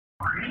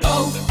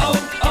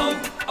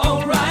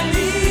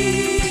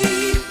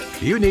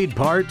You need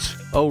parts?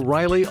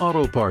 O'Reilly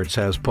Auto Parts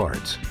has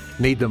parts.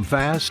 Need them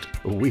fast?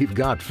 We've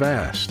got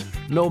fast.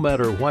 No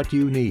matter what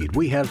you need,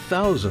 we have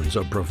thousands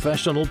of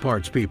professional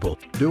parts people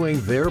doing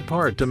their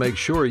part to make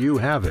sure you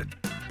have it.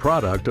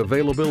 Product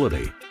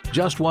availability.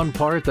 Just one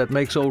part that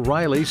makes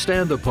O'Reilly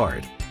stand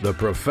apart. The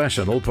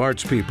professional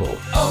parts people.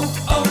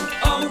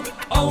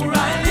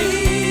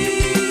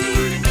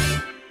 O'Reilly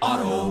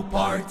Auto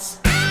Parts.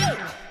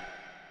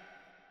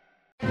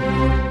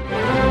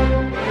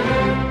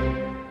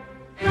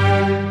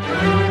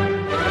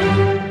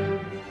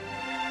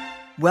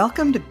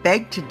 Welcome to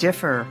Beg to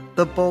Differ,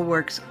 the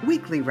Bulwark's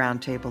weekly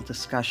roundtable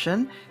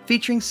discussion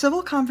featuring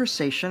civil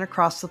conversation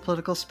across the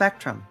political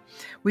spectrum.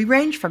 We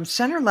range from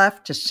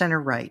center-left to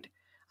center-right.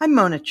 I'm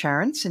Mona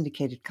Charan,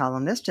 syndicated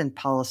columnist and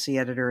policy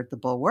editor at the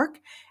Bulwark,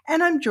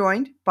 and I'm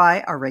joined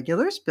by our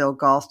regulars, Bill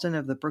Galston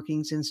of the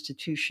Brookings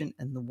Institution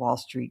and the Wall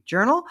Street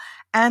Journal,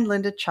 and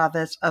Linda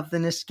Chavez of the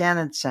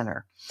Niskanen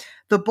Center.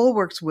 The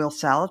Bulwark's Will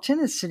Salatin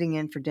is sitting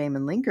in for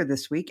Damon Linker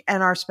this week,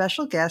 and our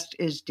special guest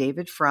is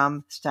David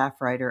Frum,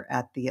 staff writer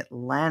at The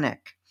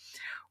Atlantic.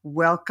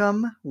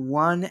 Welcome,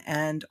 one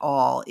and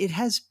all. It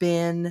has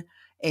been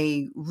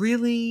a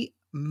really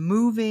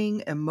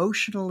moving,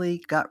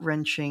 emotionally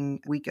gut-wrenching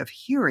week of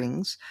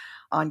hearings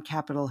on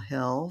Capitol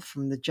Hill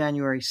from the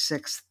January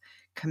 6th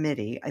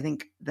committee. I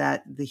think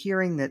that the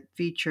hearing that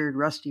featured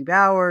Rusty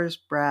Bowers,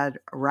 Brad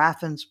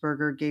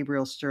Raffensperger,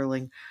 Gabriel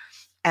Sterling,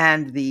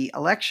 and the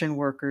election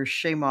workers,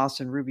 Shay Moss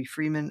and Ruby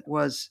Freeman,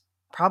 was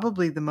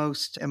probably the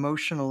most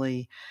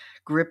emotionally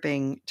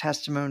gripping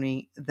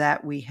testimony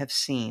that we have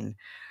seen.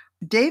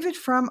 David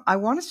Frum, I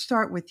want to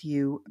start with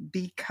you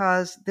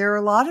because there are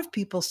a lot of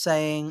people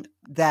saying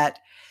that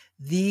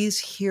these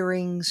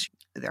hearings,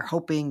 they're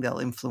hoping they'll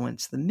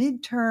influence the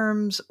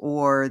midterms,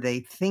 or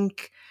they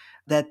think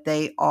that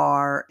they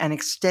are an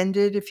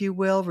extended, if you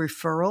will,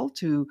 referral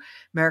to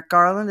Merrick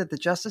Garland at the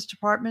Justice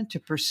Department to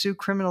pursue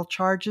criminal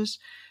charges.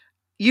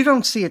 You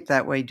don't see it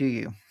that way, do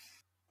you?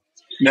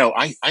 No,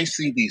 I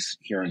see these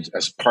hearings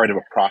as part of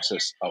a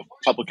process of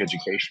public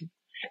education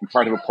and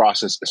part of a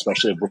process,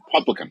 especially of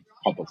Republican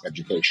public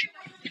education.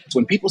 So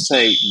when people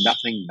say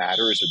nothing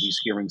matters or these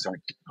hearings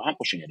aren't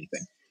accomplishing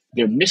anything,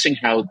 they're missing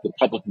how the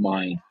public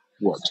mind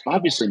works.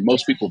 Obviously,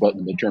 most people vote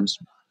in the midterms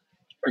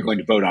are going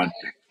to vote on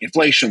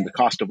inflation, the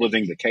cost of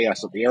living, the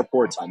chaos at the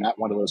airports. I'm at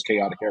one of those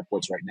chaotic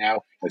airports right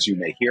now, as you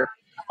may hear.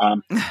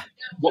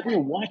 What we're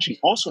watching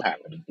also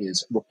happening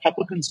is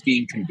Republicans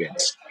being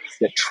convinced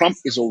that Trump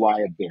is a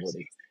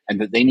liability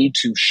and that they need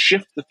to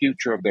shift the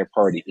future of their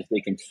party if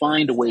they can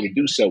find a way to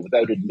do so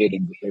without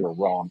admitting that they were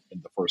wrong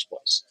in the first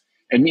place.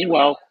 And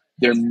meanwhile,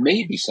 there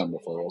may be some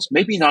referrals,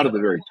 maybe not of the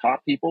very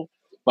top people,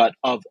 but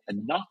of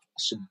enough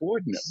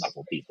subordinate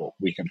level people,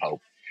 we can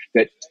hope,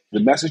 that the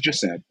message is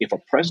sent: if a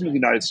president of the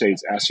United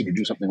States asks you to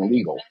do something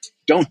illegal,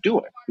 don't do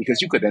it,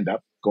 because you could end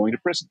up going to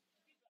prison.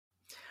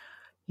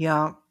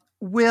 Yeah.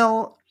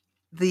 Will,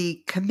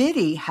 the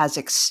committee has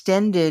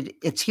extended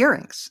its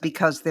hearings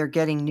because they're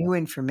getting new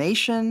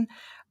information,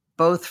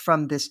 both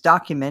from this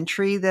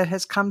documentary that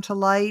has come to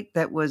light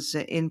that was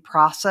in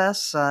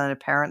process and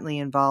apparently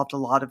involved a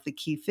lot of the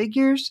key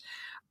figures.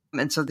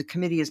 And so the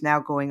committee is now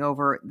going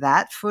over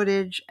that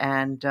footage.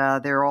 And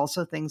there are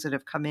also things that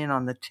have come in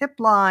on the tip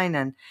line,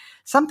 and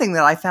something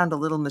that I found a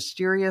little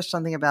mysterious,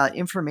 something about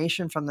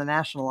information from the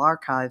National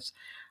Archives.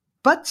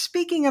 But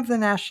speaking of the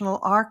National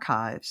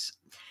Archives,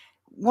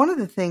 one of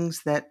the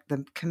things that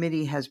the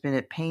committee has been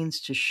at pains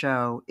to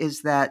show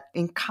is that,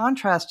 in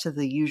contrast to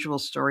the usual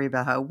story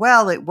about how,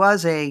 well, it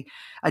was a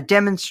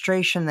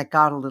demonstration that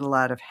got a little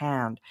out of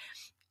hand,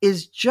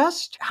 is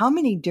just how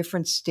many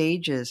different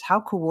stages,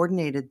 how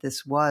coordinated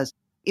this was.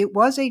 It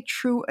was a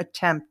true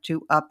attempt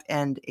to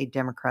upend a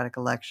democratic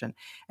election.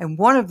 And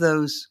one of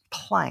those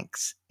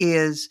planks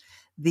is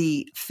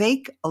the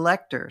fake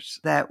electors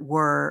that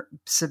were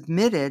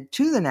submitted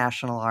to the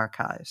National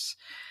Archives.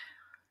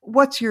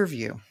 What's your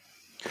view?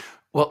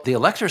 Well, the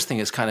electors thing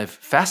is kind of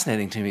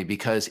fascinating to me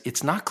because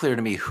it's not clear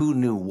to me who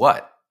knew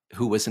what,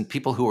 who was in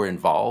people who were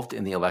involved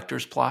in the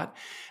electors plot.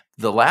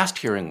 The last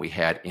hearing we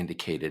had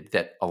indicated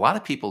that a lot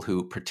of people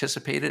who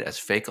participated as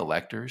fake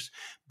electors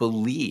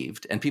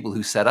believed, and people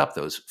who set up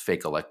those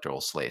fake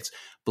electoral slates,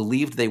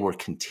 believed they were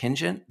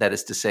contingent. That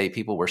is to say,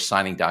 people were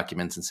signing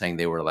documents and saying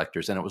they were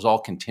electors, and it was all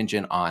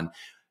contingent on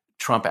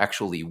Trump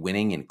actually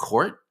winning in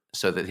court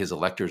so that his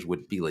electors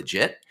would be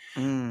legit.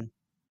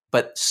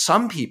 But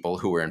some people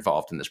who were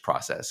involved in this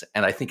process,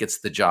 and I think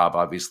it's the job,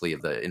 obviously,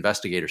 of the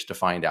investigators to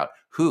find out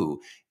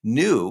who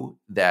knew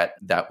that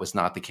that was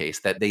not the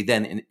case, that they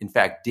then, in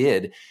fact,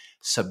 did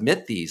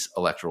submit these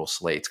electoral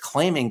slates,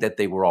 claiming that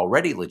they were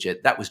already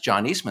legit. That was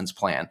John Eastman's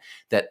plan,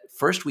 that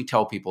first we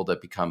tell people to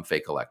become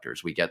fake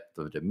electors. We get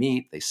them to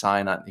meet, they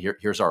sign on,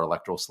 here's our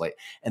electoral slate.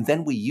 And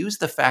then we use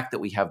the fact that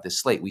we have this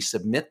slate, we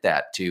submit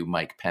that to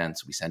Mike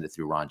Pence, we send it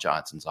through Ron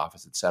Johnson's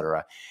office, et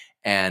cetera.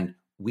 And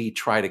we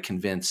try to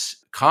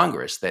convince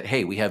Congress that,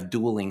 hey, we have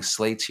dueling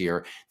slates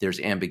here.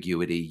 There's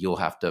ambiguity. You'll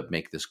have to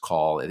make this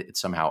call.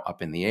 It's somehow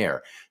up in the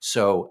air.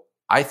 So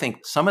I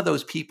think some of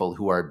those people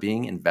who are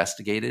being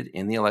investigated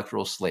in the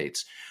electoral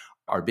slates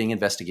are being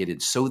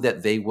investigated so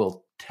that they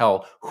will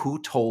tell who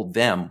told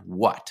them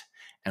what,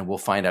 and we'll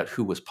find out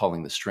who was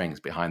pulling the strings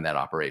behind that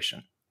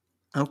operation.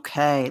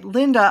 Okay.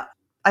 Linda,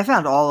 I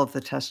found all of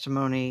the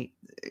testimony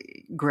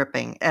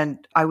gripping,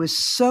 and I was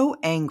so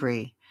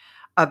angry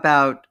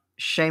about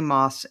Shay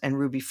Moss and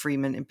Ruby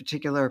Freeman in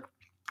particular.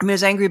 I mean, I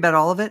was angry about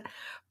all of it,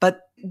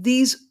 but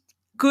these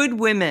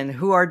good women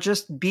who are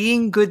just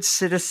being good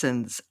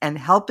citizens and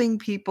helping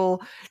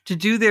people to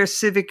do their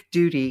civic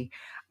duty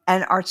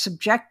and are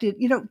subjected,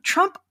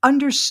 Trump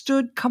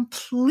understood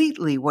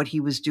completely what he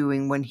was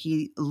doing when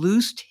he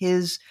loosed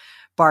his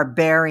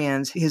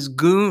barbarians, his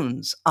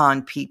goons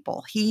on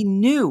people. He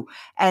knew.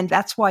 And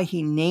that's why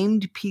he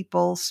named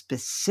people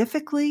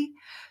specifically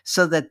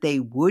so that they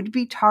would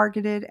be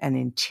targeted and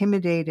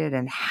intimidated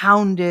and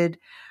hounded.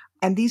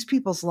 And these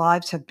people's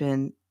lives have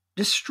been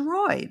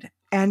destroyed.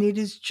 And it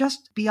is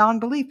just beyond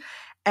belief.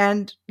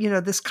 And,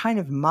 this kind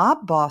of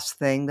mob boss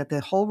thing that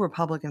the whole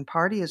Republican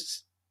Party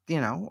is,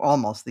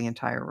 almost the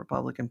entire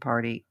Republican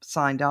Party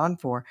signed on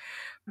for.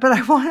 But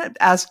I want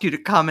to ask you to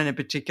comment in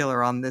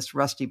particular on this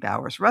Rusty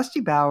Bowers. Rusty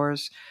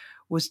Bowers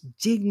was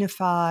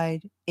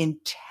dignified,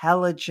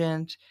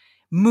 intelligent,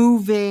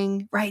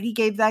 moving, right? He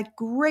gave that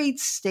great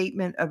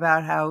statement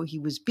about how he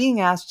was being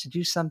asked to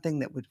do something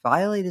that would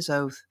violate his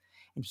oath,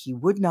 and he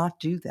would not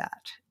do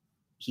that.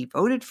 He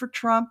voted for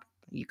Trump.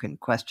 You can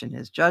question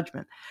his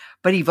judgment,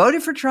 but he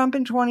voted for Trump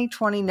in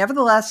 2020.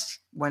 Nevertheless,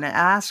 when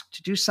asked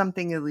to do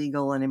something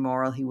illegal and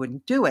immoral, he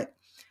wouldn't do it.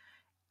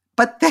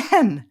 But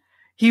then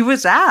he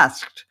was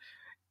asked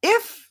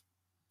if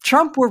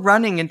Trump were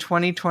running in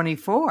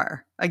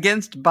 2024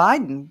 against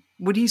Biden,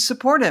 would he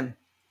support him?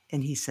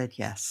 And he said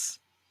yes.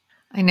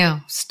 I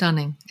know.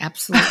 Stunning.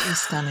 Absolutely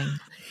stunning.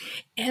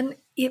 And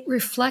it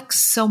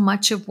reflects so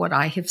much of what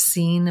I have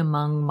seen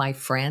among my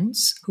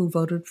friends who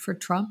voted for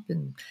Trump,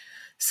 and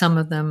some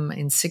of them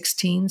in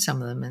 16, some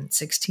of them in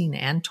 16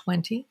 and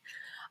 20,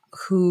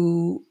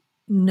 who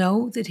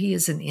know that he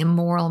is an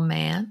immoral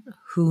man,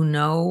 who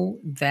know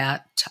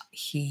that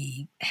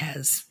he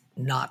has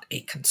not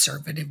a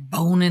conservative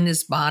bone in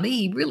his body.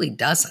 He really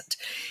doesn't,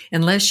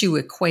 unless you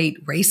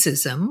equate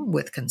racism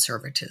with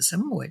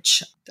conservatism,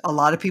 which a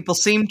lot of people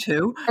seem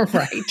to.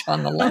 Right,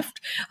 on the left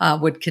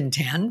would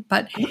contend,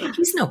 but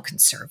he's no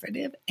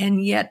conservative.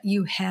 And yet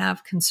you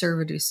have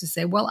conservatives who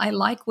say, well, I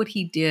like what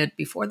he did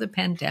before the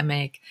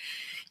pandemic.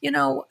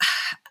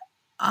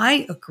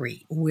 I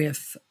agree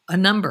with a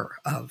number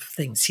of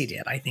things he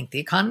did. I think the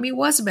economy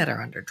was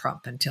better under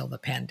Trump until the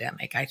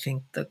pandemic. I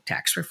think the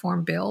tax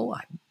reform bill,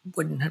 I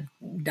wouldn't have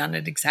done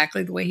it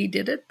exactly the way he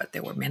did it, but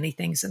there were many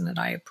things in it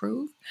I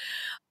approved.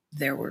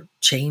 There were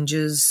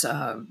changes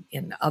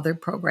in other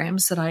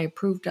programs that I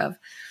approved of.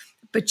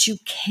 But you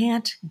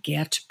can't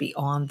get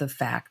beyond the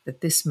fact that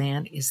this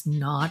man is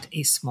not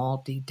a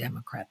small d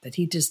Democrat, that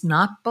he does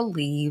not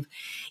believe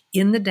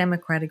in the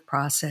democratic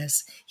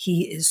process.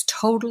 He is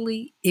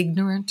totally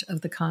ignorant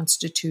of the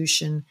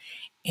Constitution,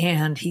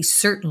 and he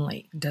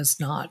certainly does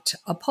not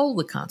uphold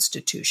the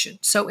Constitution.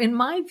 So in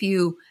my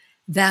view,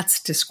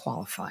 that's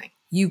disqualifying.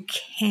 You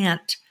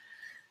can't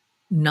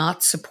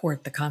not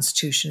support the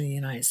Constitution of the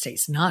United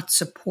States, not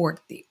support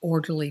the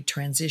orderly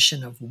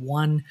transition of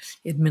one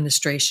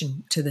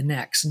administration to the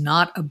next,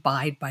 not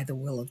abide by the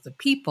will of the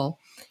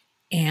people,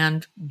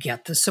 and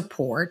get the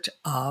support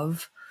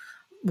of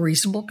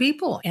reasonable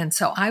people. And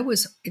so I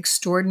was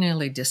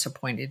extraordinarily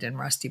disappointed in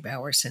Rusty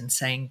Bowers in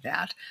saying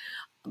that.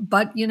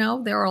 But,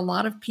 there are a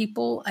lot of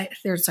people,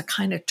 there's a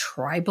kind of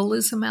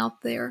tribalism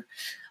out there.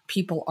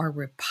 People are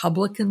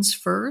Republicans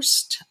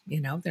first.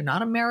 They're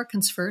not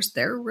Americans first.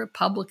 They're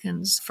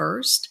Republicans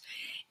first.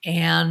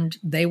 And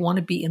they want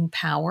to be in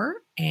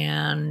power,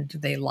 and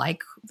they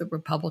like the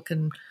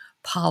Republican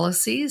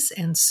policies.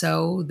 And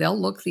so they'll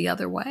look the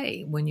other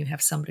way when you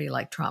have somebody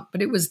like Trump.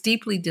 But it was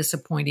deeply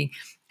disappointing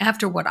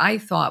after what I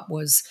thought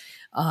was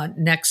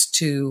next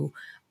to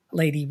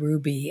Lady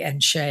Ruby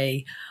and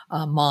Shay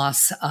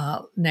Moss,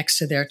 next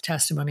to their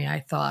testimony, I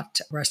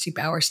thought Rusty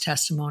Bowers'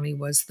 testimony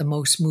was the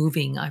most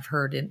moving I've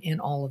heard in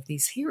all of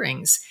these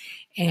hearings.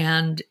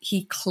 And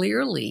he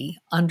clearly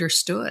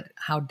understood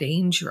how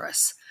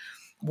dangerous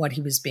what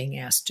he was being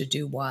asked to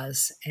do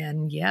was.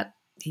 And yet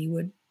he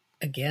would,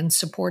 again,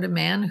 support a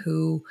man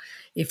who,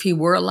 if he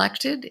were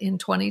elected in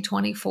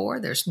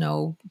 2024, there's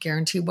no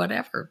guarantee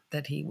whatever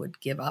that he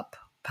would give up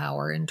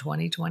power in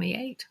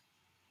 2028.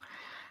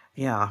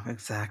 Yeah,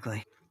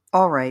 exactly.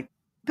 All right.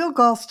 Bill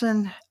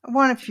Galston, I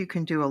wonder if you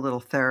can do a little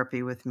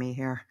therapy with me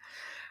here.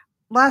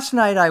 Last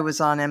night I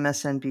was on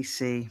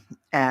MSNBC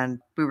and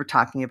we were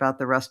talking about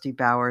the Rusty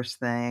Bowers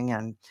thing.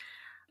 And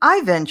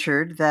I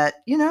ventured that,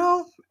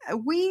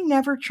 we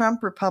never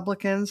Trump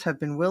Republicans have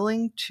been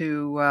willing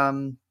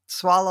to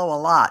swallow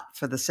a lot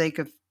for the sake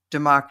of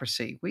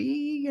democracy.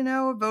 We,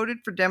 voted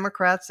for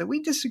Democrats that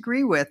we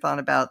disagree with on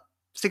about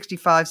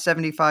 65,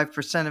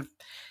 75% of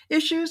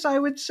issues, I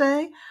would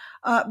say.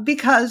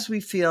 Because we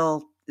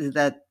feel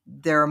that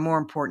there are more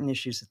important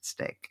issues at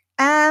stake.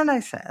 And I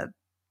said,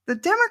 the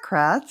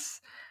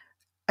Democrats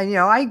And,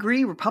 I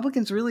agree.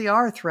 Republicans really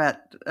are a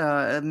threat.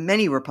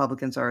 Many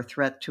Republicans are a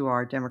threat to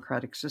our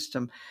democratic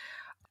system.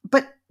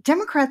 But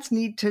Democrats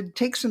need to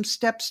take some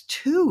steps,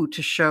 too,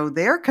 to show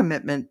their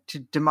commitment to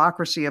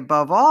democracy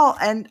above all.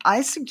 And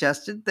I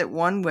suggested that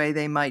one way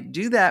they might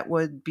do that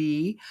would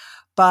be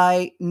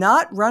by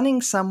not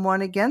running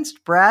someone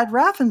against Brad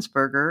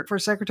Raffensperger for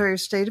Secretary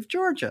of State of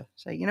Georgia.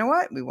 Say, you know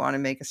what? We want to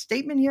make a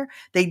statement here.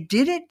 They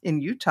did it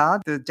in Utah.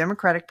 The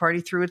Democratic Party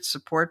threw its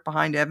support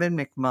behind Evan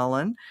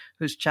McMullin,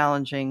 who's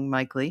challenging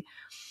Mike Lee.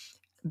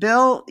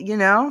 Bill,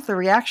 the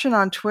reaction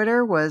on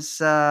Twitter was,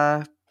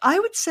 I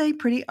would say,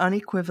 pretty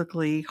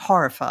unequivocally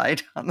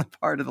horrified on the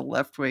part of the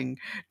left-wing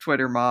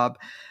Twitter mob.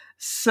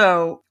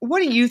 So what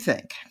do you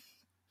think?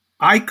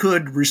 I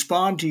could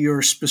respond to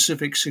your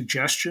specific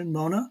suggestion,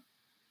 Mona,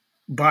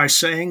 by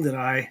saying that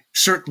I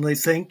certainly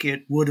think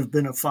it would have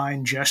been a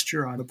fine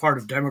gesture on the part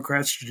of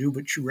Democrats to do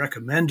what you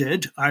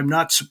recommended. I'm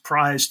not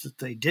surprised that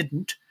they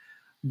didn't,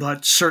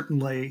 but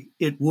certainly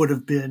it would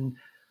have been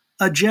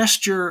a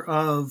gesture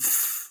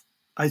of,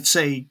 I'd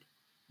say,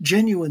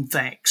 genuine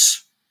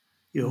thanks,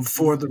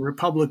 for the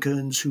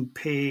Republicans who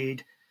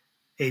paid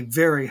a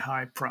very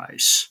high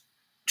price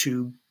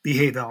to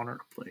behave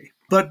honorably.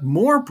 But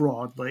more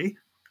broadly,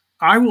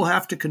 I will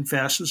have to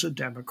confess as a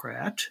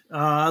Democrat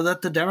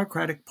that the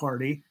Democratic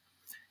Party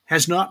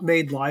has not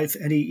made life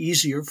any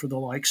easier for the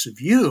likes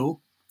of you,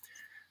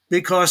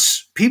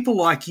 because people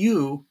like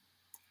you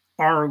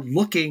are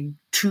looking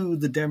to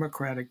the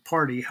Democratic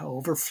Party,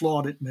 however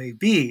flawed it may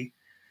be,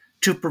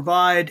 to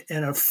provide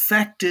an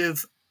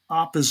effective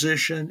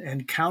opposition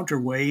and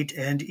counterweight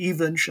and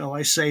even, shall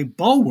I say,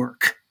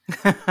 bulwark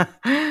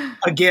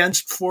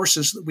against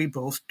forces that we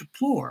both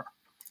deplore.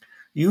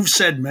 You've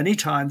said many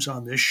times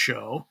on this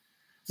show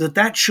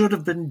that should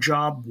have been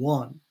job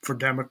one for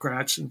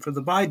Democrats and for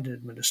the Biden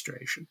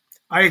administration.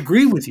 I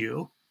agree with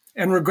you,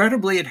 and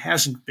regrettably it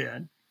hasn't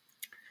been.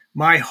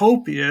 My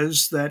hope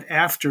is that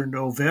after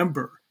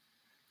November,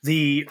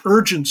 the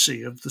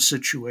urgency of the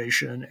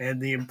situation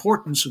and the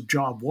importance of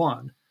job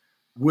one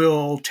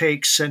will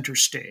take center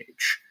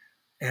stage.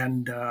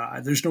 And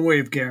there's no way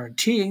of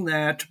guaranteeing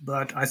that,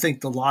 but I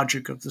think the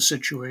logic of the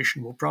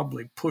situation will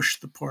probably push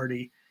the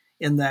party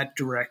in that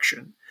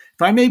direction.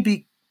 If I may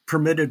be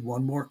permitted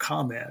one more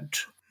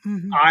comment,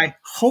 I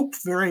hope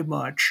very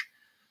much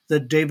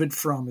that David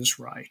Frum is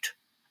right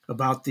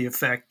about the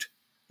effect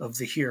of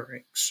the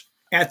hearings.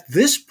 At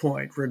this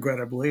point,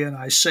 regrettably, and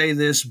I say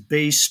this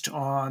based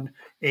on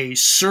a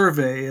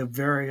survey of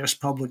various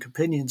public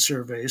opinion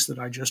surveys that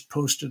I just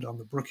posted on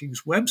the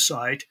Brookings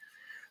website,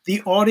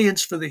 the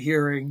audience for the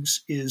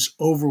hearings is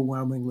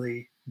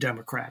overwhelmingly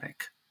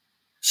Democratic.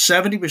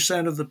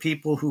 70% of the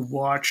people who've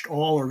watched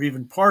all or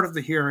even part of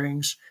the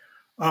hearings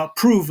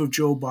approve of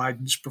Joe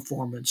Biden's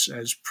performance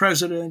as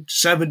president.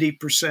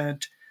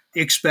 70%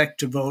 expect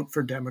to vote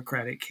for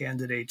Democratic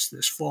candidates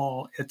this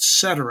fall,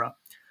 etc.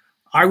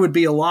 I would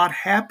be a lot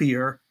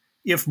happier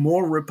if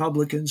more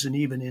Republicans and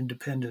even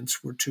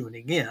independents were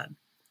tuning in.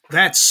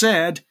 That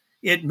said,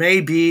 it may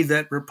be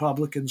that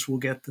Republicans will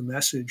get the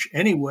message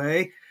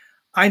anyway.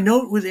 I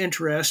note with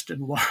interest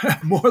and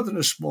more than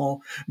a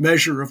small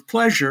measure of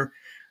pleasure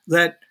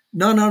that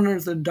none other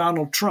than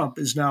Donald Trump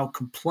is now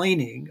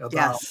complaining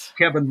about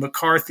Kevin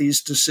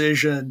McCarthy's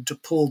decision to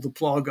pull the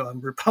plug on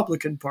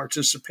Republican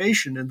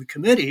participation in the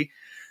committee,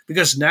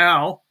 because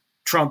now,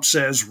 Trump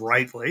says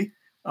rightly,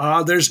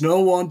 there's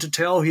no one to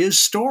tell his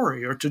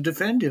story or to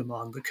defend him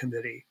on the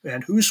committee.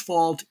 And whose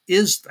fault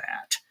is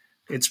that?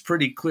 It's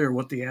pretty clear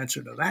what the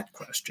answer to that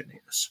question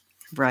is.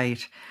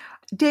 Right.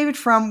 David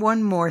Frum,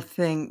 one more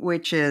thing,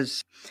 which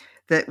is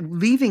that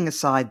leaving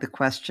aside the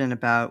question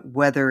about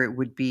whether it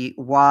would be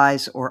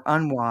wise or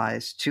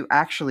unwise to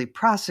actually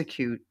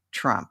prosecute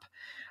Trump,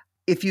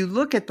 if you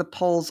look at the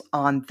polls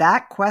on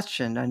that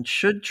question, and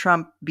should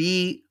Trump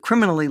be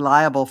criminally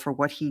liable for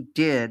what he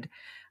did,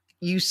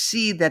 you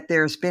see that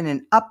there's been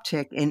an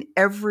uptick in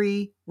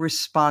every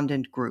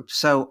respondent group.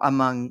 So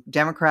among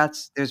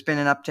Democrats, there's been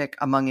an uptick,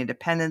 among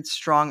independents,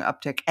 strong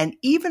uptick, and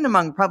even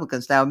among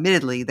Republicans. Now,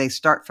 admittedly, they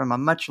start from a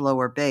much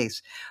lower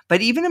base.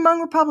 But even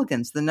among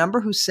Republicans, the number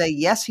who say,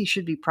 yes, he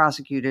should be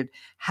prosecuted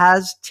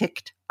has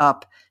ticked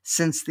up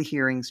since the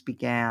hearings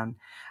began,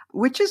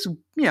 which is,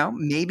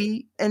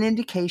 maybe an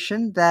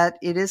indication that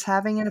it is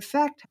having an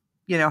effect.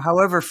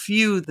 However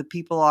few the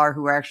people are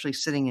who are actually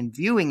sitting and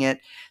viewing it,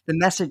 the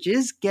message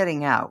is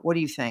getting out. What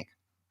do you think?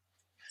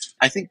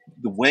 I think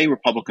the way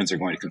Republicans are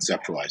going to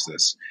conceptualize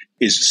this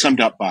is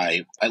summed up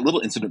by a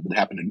little incident that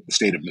happened in the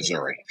state of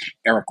Missouri.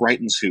 Eric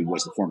Greitens, who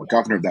was the former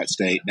governor of that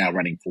state, now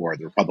running for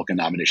the Republican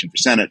nomination for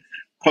Senate,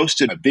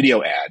 posted a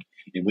video ad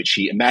in which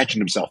he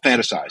imagined himself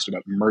fantasized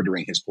about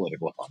murdering his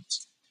political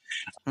opponents.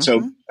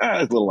 So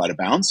a little out of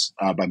bounds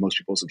by most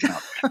people's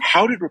account.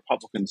 How did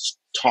Republicans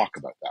talk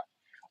about that?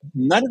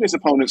 None of his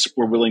opponents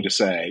were willing to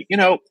say,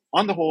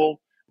 on the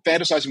whole,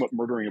 fantasizing about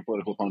murdering your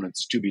political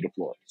opponents to be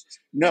deplored.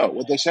 No,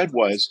 what they said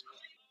was,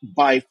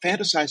 by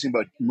fantasizing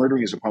about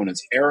murdering his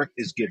opponents, Eric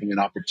is giving an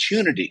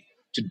opportunity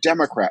to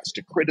Democrats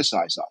to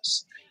criticize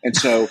us. And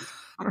so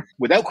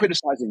without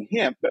criticizing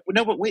him. But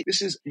no, but wait,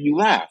 you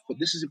laugh, but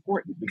this is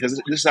important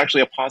because this is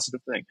actually a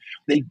positive thing.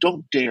 They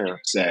don't dare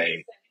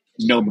say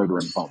no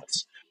murdering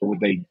opponents. But what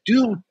they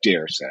do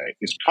dare say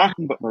is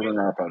talking about murdering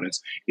our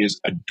opponents is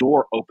a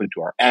door open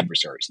to our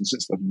adversaries. And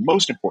since the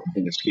most important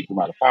thing is to keep them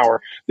out of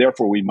power,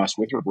 therefore we must,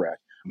 with regret,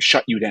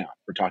 shut you down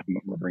for talking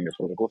about murdering your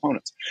political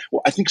opponents.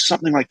 Well, I think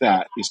something like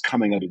that is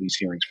coming out of these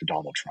hearings for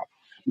Donald Trump,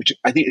 which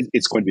I think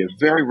it's going to be a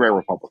very rare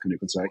Republican who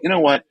can say, you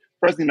know what, the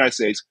President of the United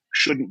States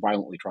shouldn't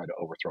violently try to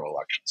overthrow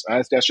elections.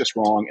 That's just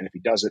wrong. And if he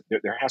does it,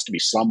 there has to be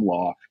some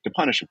law to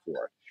punish him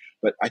for it.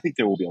 But I think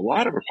there will be a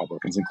lot of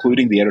Republicans,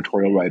 including the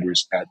editorial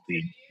writers at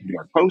the New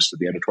York Post,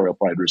 the editorial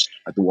writers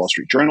at the Wall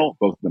Street Journal,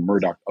 both of them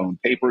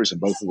Murdoch-owned papers,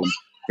 and both of them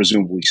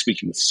presumably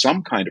speaking with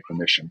some kind of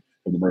permission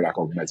from the Murdoch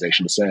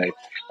organization, to say,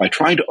 by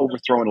trying to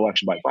overthrow an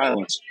election by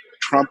violence,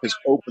 Trump has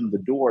opened the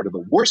door to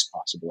the worst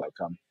possible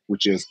outcome,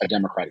 which is a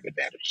Democratic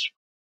advantage.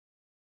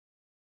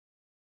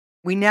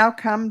 We now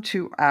come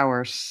to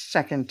our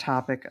second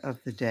topic of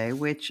the day,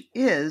 which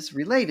is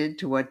related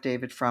to what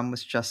David Frum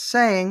was just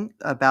saying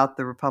about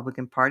the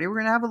Republican Party. We're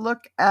going to have a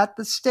look at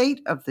the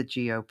state of the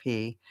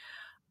GOP.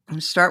 I'm going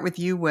to start with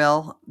you,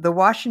 Will. The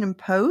Washington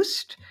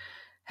Post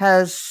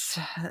has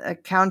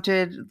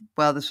counted,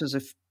 well, this was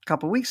a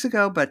couple weeks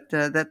ago, but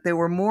that there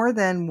were more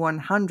than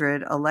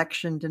 100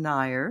 election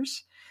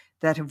deniers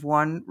that have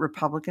won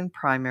Republican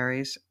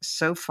primaries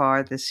so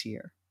far this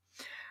year.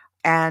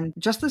 And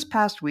just this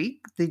past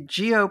week, the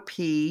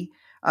GOP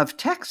of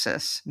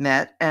Texas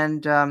met,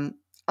 and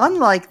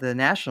unlike the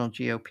national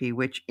GOP,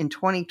 which in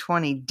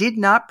 2020 did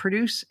not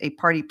produce a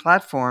party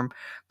platform,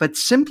 but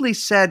simply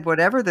said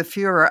whatever the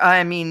Führer,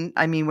 I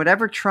mean,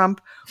 whatever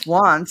Trump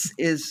wants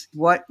is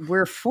what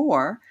we're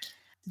for.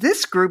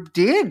 This group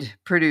did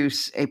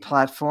produce a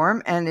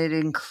platform, and it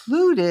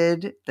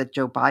included that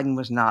Joe Biden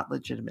was not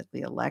legitimately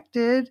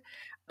elected,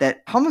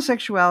 that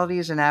homosexuality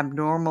is an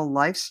abnormal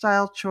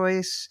lifestyle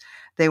choice.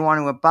 They want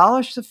to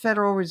abolish the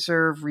Federal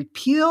Reserve,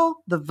 repeal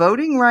the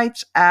Voting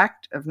Rights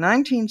Act of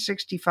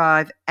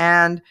 1965,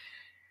 and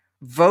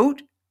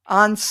vote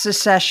on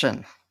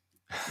secession.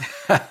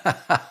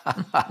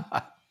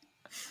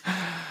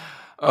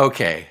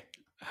 Okay.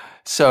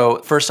 So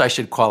first I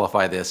should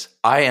qualify this.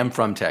 I am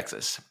from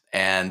Texas.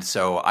 And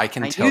so I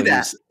can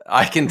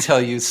tell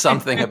you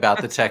something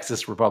about the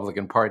Texas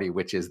Republican Party,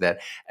 which is that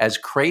as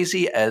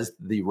crazy as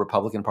the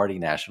Republican Party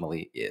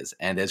nationally is,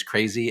 and as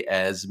crazy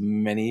as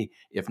many,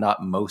 if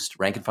not most,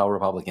 rank and file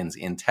Republicans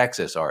in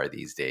Texas are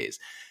these days,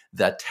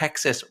 the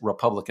Texas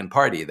Republican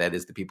Party, that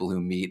is the people who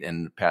meet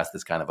and pass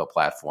this kind of a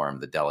platform,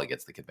 the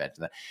delegates, the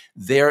convention,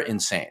 they're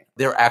insane.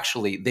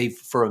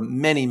 For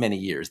many, many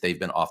years, they've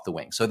been off the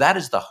wing. So that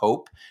is the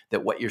hope,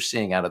 that what you're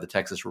seeing out of the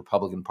Texas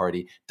Republican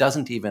Party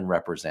doesn't even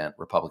represent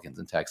Republicans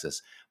in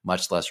Texas,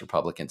 much less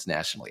Republicans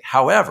nationally.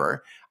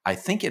 However, I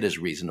think it is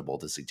reasonable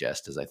to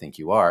suggest, as I think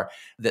you are,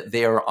 that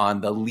they are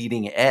on the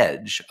leading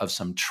edge of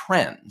some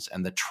trends,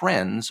 and the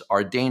trends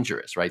are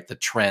dangerous, right? The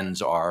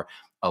trends are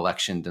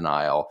election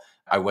denial.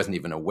 I wasn't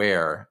even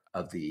aware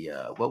of the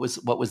what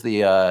was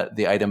the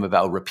item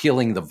about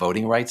repealing the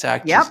Voting Rights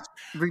Act? Yep,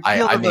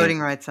 repeal the Voting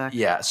Rights Act.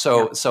 Yeah.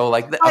 So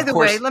like, by the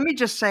way, let me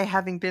just say,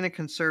 having been a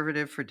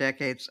conservative for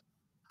decades,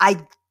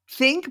 I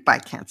think, but I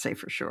can't say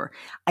for sure,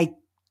 I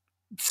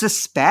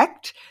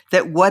suspect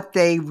that what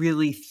they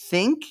really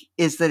think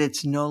is that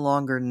it's no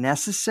longer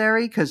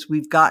necessary because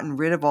we've gotten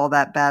rid of all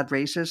that bad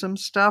racism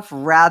stuff,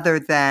 rather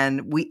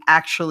than we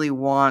actually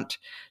want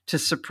to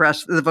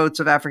suppress the votes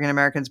of African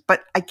Americans.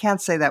 But I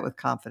can't say that with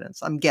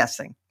confidence. I'm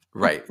guessing.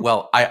 Right.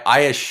 Well, I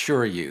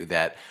assure you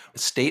that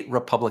state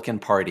Republican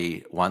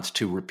Party wants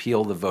to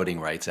repeal the Voting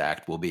Rights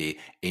Act will be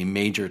a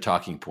major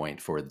talking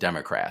point for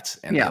Democrats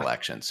in the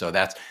election. So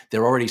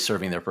they're already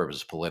serving their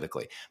purpose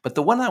politically. But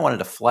the one I wanted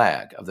to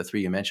flag of the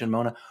three you mentioned,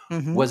 Mona,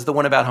 was the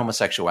one about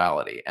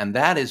homosexuality. And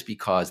that is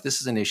because this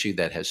is an issue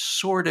that has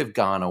sort of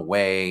gone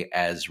away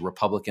as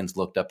Republicans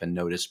looked up and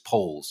noticed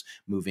polls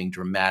moving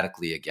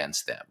dramatically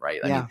against them,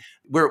 right? I mean,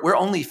 we're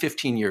only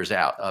 15 years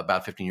out,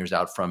 about 15 years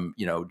out from,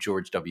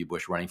 George W.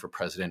 Bush running for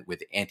president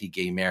with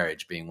anti-gay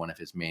marriage being one of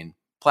his main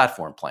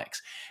platform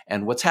planks.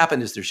 And what's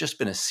happened is there's just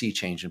been a sea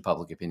change in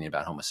public opinion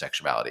about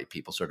homosexuality.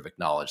 People sort of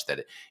acknowledge that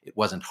it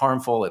wasn't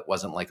harmful. It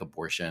wasn't like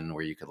abortion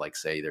where you could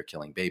say they're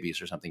killing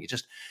babies or something. You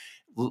just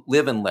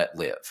live and let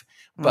live.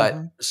 But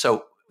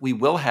so we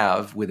will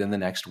have within the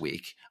next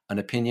week an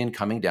opinion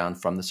coming down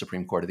from the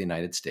Supreme Court of the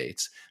United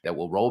States that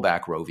will roll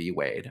back Roe v.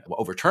 Wade, will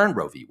overturn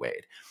Roe v.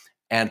 Wade.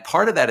 And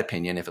part of that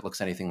opinion, if it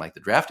looks anything like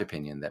the draft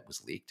opinion that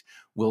was leaked,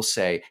 will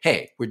say,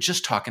 hey, we're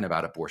just talking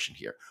about abortion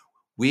here.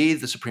 We,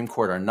 the Supreme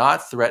Court, are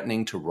not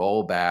threatening to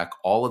roll back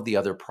all of the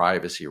other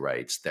privacy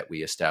rights that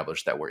we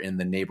established that were in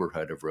the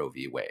neighborhood of Roe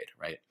v. Wade,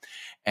 right?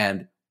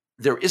 And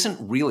there isn't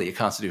really a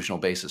constitutional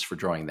basis for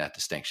drawing that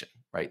distinction,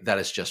 right? That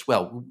is just,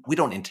 well, we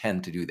don't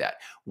intend to do that.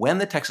 When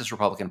the Texas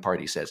Republican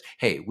Party says,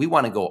 hey, we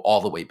want to go all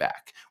the way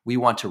back. We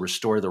want to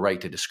restore the right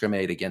to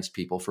discriminate against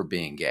people for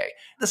being gay.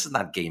 This is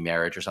not gay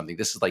marriage or something.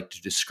 This is like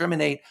to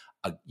discriminate.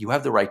 You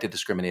have the right to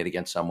discriminate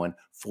against someone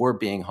for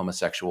being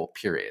homosexual,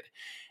 period.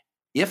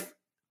 If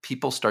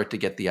people start to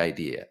get the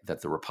idea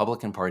that the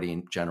Republican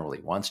Party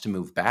generally wants to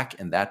move back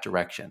in that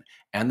direction,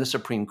 and the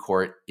Supreme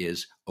Court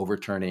is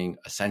overturning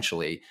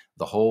essentially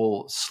the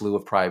whole slew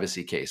of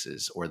privacy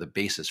cases, or the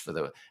basis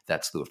for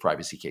that slew of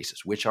privacy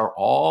cases, which are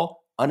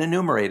all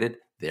unenumerated,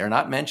 they're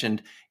not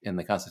mentioned in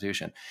the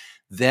Constitution,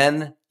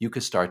 then you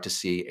could start to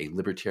see a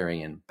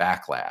libertarian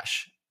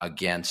backlash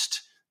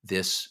against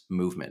this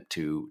movement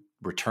to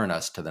return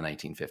us to the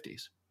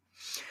 1950s.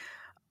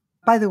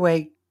 By the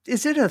way,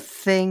 is it a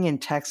thing in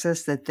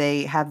Texas that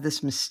they have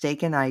this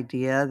mistaken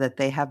idea that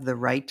they have the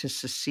right to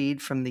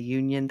secede from the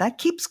Union? That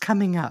keeps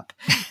coming up,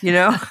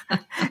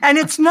 and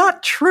it's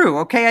not true.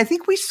 Okay. I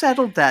think we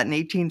settled that in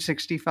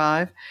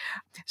 1865.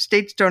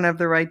 States don't have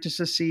the right to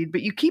secede,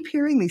 but you keep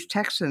hearing these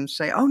Texans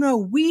say, oh no,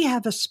 we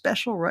have a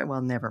special right.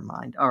 Well, never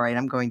mind. All right.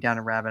 I'm going down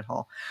a rabbit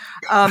hole.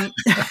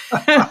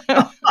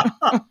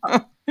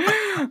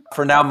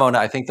 For now, Mona,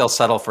 I think they'll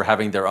settle for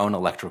having their own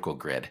electrical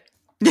grid.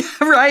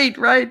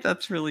 Right.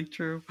 That's really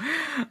true.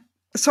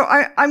 So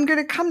I'm going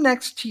to come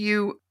next to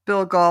you,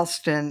 Bill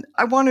Galston.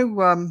 I want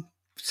to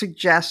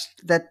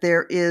suggest that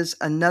there is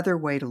another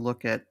way to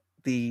look at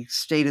the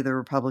state of the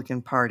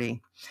Republican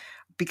Party.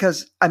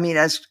 Because,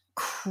 as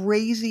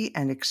crazy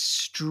and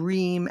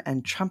extreme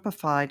and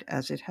Trumpified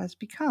as it has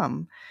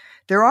become,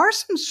 there are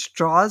some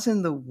straws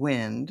in the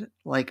wind,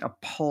 like a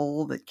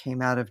poll that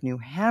came out of New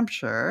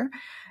Hampshire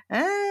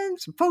and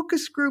some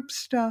focus group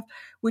stuff,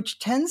 which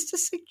tends to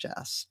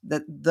suggest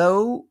that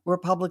though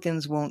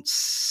Republicans won't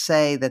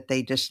say that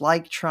they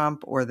dislike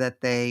Trump or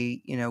that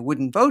they,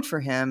 wouldn't vote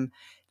for him,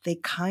 they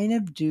kind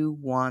of do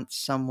want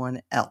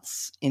someone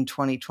else in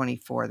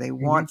 2024. They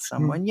want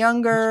someone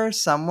younger,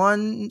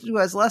 someone who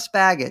has less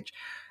baggage.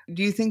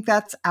 Do you think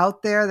that's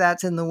out there,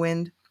 that's in the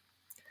wind?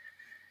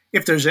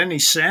 If there's any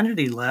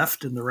sanity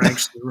left in the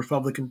ranks of the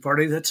Republican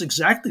Party, that's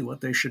exactly what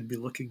they should be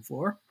looking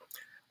for.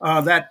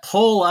 That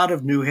poll out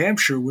of New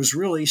Hampshire was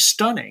really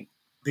stunning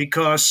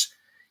because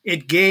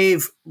it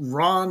gave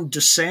Ron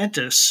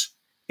DeSantis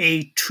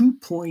a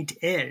 2-point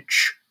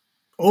edge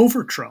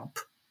over Trump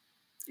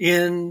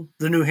in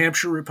the New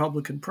Hampshire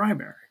Republican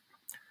primary.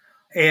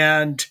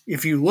 And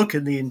if you look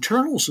in the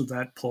internals of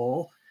that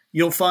poll,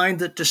 you'll find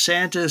that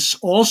DeSantis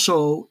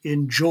also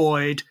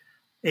enjoyed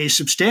a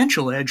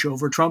substantial edge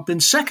over Trump in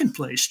second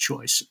place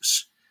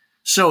choices.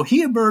 So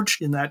he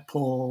emerged in that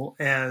poll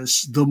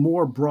as the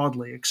more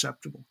broadly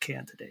acceptable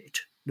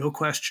candidate. No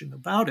question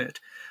about it.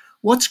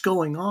 What's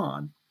going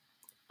on?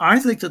 I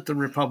think that the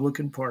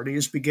Republican Party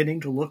is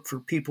beginning to look for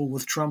people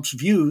with Trump's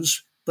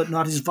views, but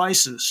not his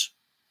vices.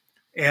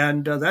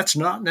 And that's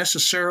not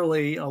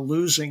necessarily a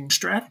losing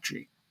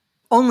strategy.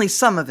 Only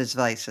some of his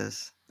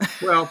vices.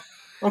 Well,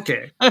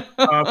 okay.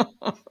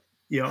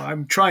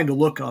 I'm trying to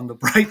look on the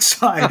bright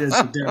side as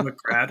a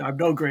Democrat. I'm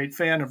no great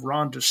fan of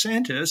Ron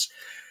DeSantis,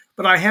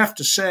 but I have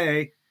to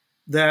say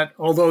that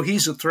although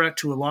he's a threat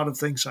to a lot of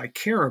things I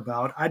care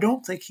about, I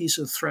don't think he's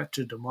a threat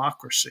to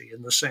democracy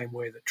in the same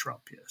way that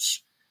Trump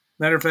is.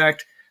 Matter of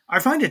fact, I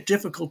find it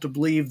difficult to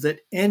believe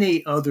that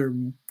any other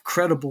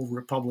credible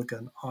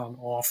Republican on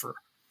offer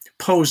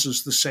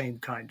poses the same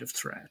kind of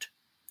threat.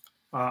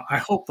 I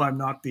hope I'm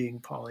not being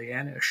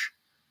Pollyannish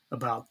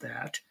about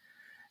that.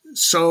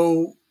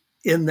 So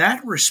in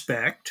that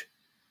respect,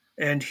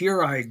 and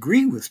here I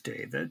agree with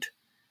David,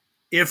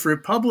 if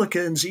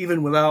Republicans,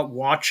 even without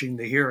watching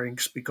the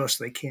hearings because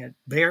they can't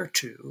bear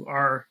to,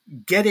 are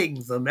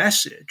getting the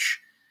message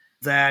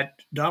that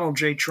Donald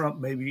J. Trump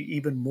may be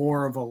even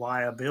more of a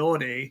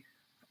liability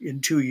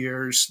in 2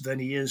 years than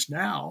he is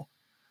now,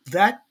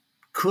 that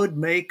could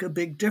make a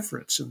big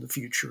difference in the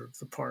future of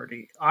the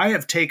party. I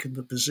have taken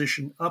the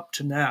position up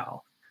to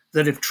now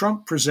that if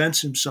Trump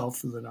presents himself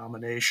for the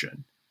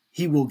nomination,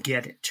 he will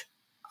get it.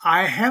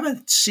 I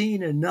haven't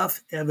seen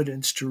enough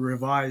evidence to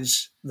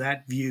revise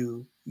that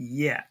view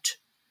yet,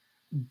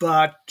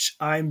 but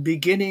I'm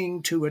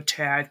beginning to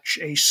attach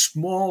a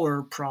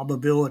smaller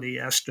probability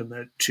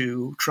estimate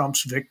to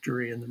Trump's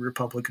victory in the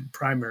Republican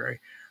primary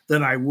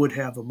than I would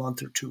have a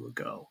month or two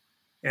ago.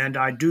 And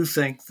I do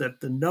think that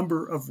the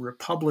number of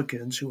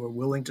Republicans who are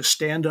willing to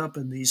stand up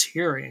in these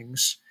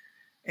hearings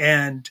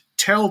and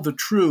tell the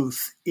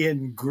truth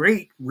in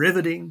great,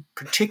 riveting,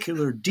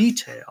 particular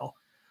detail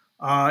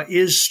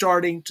is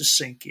starting to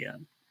sink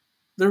in.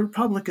 The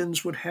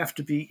Republicans would have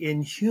to be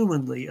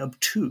inhumanly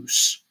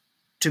obtuse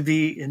to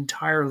be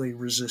entirely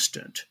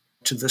resistant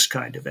to this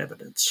kind of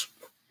evidence.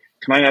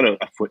 Can I add a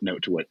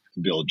footnote to what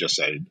Bill just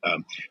said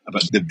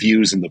about the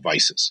views and the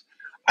vices?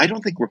 I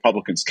don't think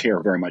Republicans care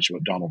very much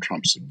about Donald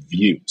Trump's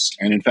views.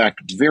 And in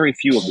fact, very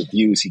few of the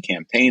views he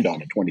campaigned on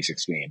in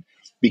 2016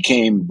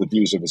 became the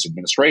views of his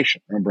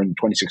administration. Remember, in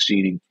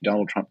 2016,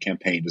 Donald Trump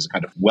campaigned as a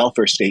kind of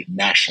welfare state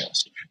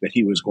nationalist, that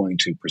he was going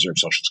to preserve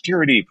Social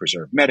Security,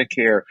 preserve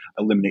Medicare,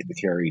 eliminate the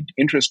carried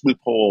interest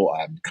loophole,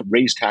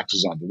 raise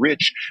taxes on the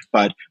rich,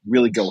 but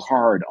really go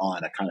hard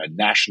on a kind of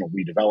national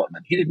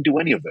redevelopment. He didn't do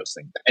any of those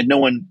things. And no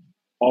one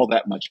all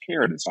that much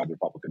cared inside the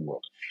Republican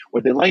world.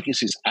 What they like is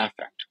his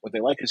affect. What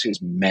they like is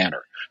his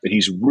manner, that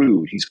he's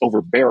rude, he's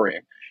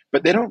overbearing.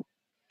 But they don't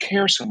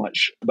care so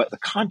much about the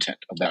content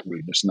of that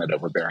rudeness and that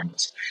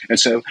overbearingness. And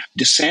so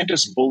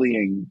DeSantis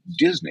bullying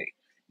Disney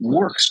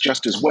works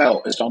just as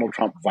well as Donald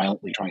Trump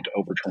violently trying to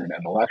overturn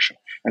an election.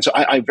 And so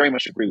I very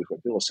much agree with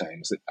what Bill is saying,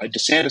 is that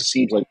DeSantis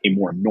seems like a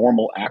more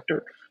normal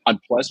actor,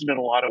 unpleasant in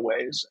a lot of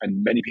ways,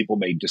 and many people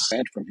may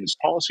dissent from his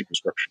policy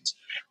prescriptions.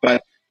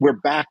 But we're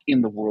back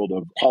in the world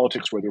of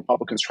politics where the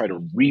Republicans try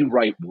to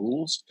rewrite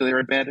rules to their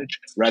advantage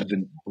rather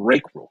than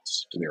break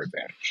rules to their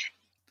advantage.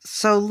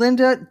 So,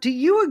 Linda, do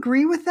you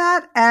agree with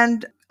that?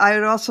 And I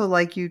would also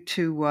like you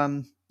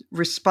to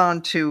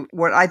respond to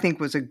what I think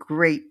was a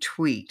great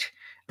tweet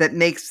that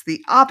makes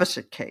the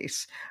opposite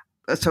case.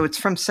 So it's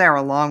from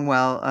Sarah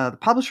Longwell, the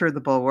publisher of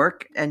The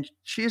Bulwark, and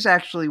she is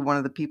actually one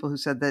of the people who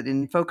said that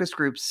in focus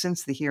groups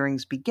since the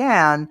hearings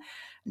began,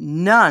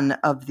 none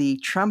of the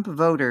Trump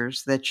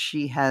voters that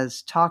she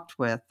has talked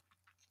with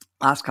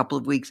last couple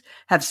of weeks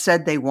have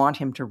said they want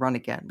him to run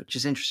again, which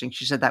is interesting.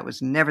 She said that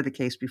was never the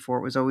case before.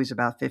 It was always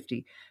about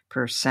 50%.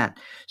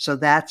 So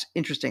that's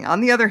interesting. On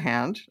the other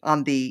hand,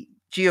 on the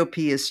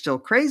GOP is still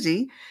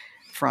crazy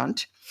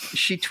front,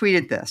 she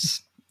tweeted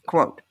this,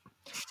 quote,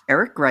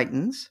 Eric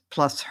Greitens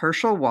plus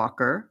Herschel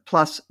Walker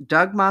plus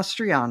Doug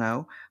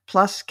Mastriano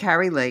plus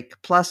Carrie Lake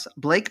plus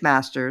Blake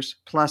Masters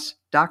plus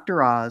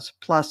Dr. Oz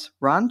plus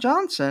Ron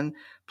Johnson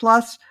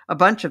plus a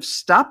bunch of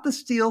Stop the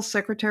Steal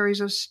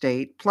secretaries of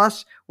state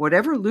plus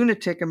whatever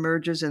lunatic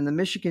emerges in the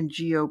Michigan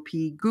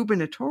GOP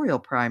gubernatorial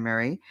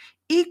primary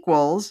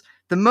equals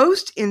the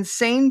most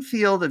insane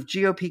field of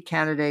GOP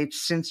candidates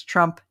since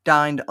Trump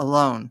dined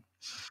alone.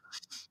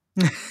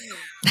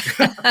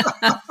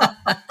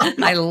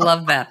 I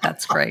love that.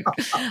 That's great.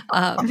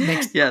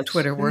 Makes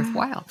Twitter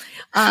worthwhile.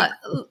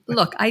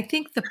 Look, I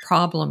think the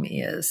problem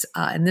is,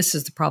 and this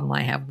is the problem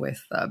I have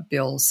with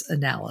Bill's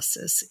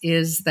analysis,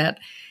 is that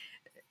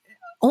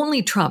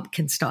only Trump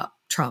can stop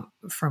Trump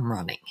from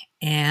running.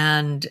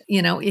 And,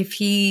 you know, if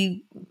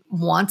he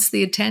wants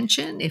the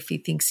attention, if he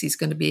thinks he's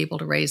going to be able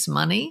to raise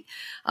money,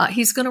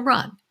 he's going to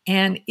run.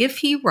 And if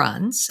he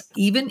runs,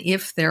 even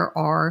if there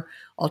are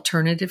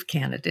alternative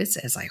candidates,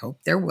 as I hope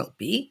there will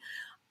be,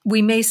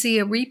 we may see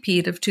a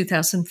repeat of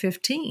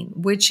 2015,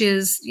 which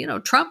is, you know,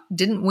 Trump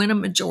didn't win a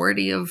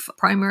majority of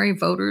primary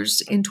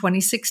voters in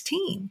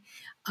 2016.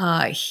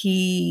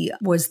 He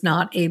was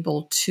not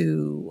able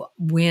to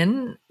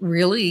win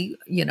really,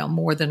 you know,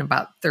 more than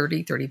about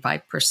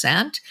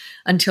 35%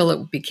 until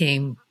it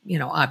became, you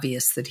know,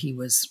 obvious that he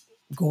was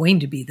going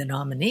to be the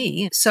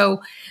nominee.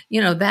 So, you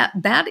know,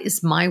 that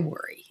is my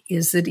worry,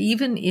 is that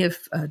even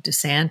if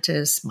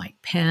DeSantis, Mike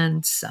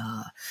Pence,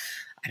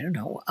 I don't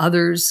know,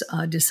 others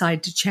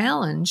decide to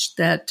challenge,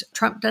 that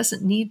Trump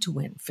doesn't need to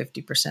win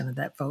 50% of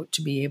that vote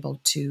to be able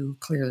to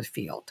clear the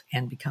field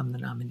and become the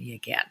nominee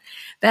again.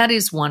 That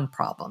is one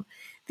problem.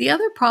 The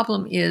other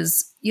problem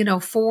is, you know,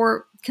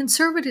 for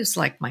conservatives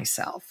like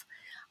myself,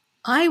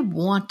 I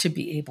want to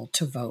be able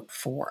to vote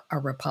for a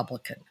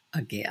Republican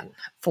again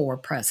for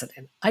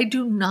president. I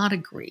do not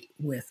agree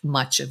with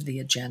much of the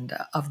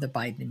agenda of the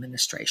Biden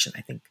administration.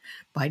 I think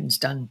Biden's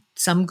done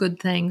some good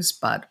things,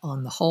 but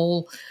on the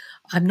whole,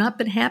 I've not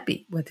been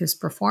happy with his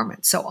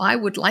performance. So I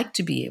would like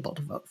to be able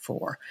to vote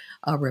for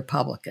a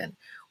Republican.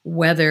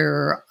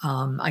 Whether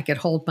I could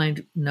hold my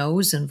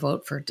nose and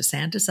vote for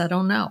DeSantis, I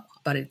don't know.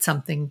 But it's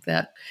something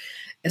that,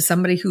 as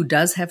somebody who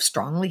does have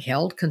strongly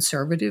held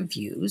conservative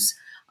views,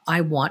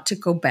 I want to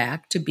go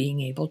back to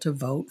being able to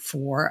vote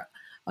for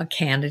a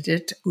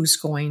candidate who's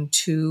going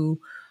to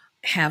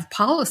have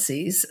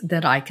policies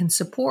that I can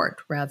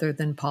support rather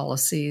than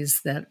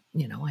policies that,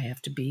 you know, I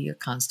have to be a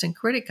constant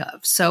critic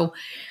of. So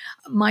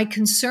my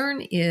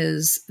concern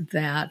is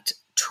that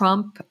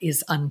Trump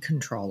is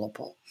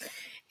uncontrollable.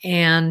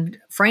 And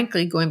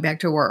frankly, going back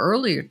to our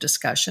earlier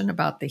discussion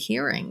about the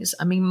hearings,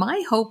 I mean,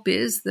 my hope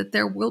is that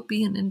there will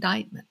be an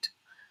indictment.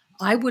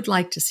 I would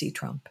like to see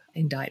Trump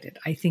indicted.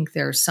 I think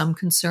there's some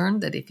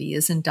concern that if he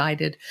is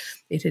indicted,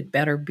 it had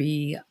better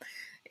be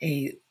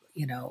a,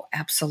 you know,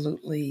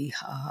 absolutely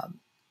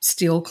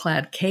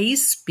steel-clad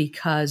case,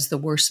 because the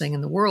worst thing in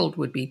the world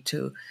would be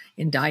to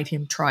indict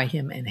him, try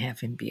him, and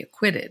have him be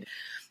acquitted.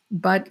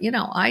 But, you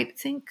know, I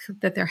think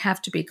that there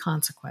have to be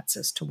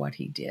consequences to what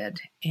he did.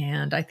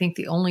 And I think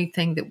the only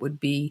thing that would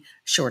be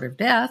short of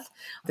death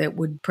that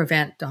would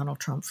prevent Donald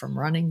Trump from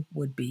running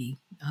would be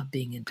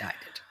being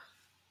indicted.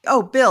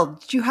 Oh, Bill,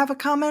 did you have a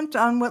comment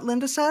on what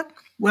Linda said?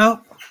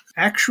 Well,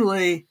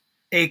 actually,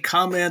 a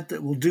comment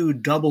that will do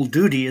double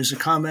duty is a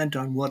comment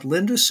on what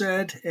Linda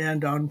said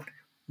and on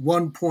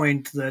one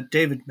point that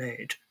David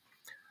made.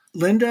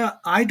 Linda,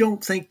 I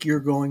don't think you're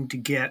going to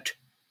get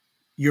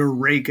your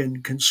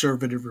Reagan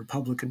conservative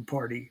Republican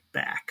Party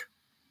back.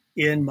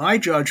 In my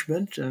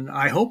judgment, and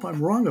I hope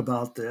I'm wrong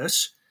about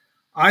this,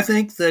 I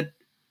think that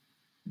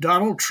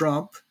Donald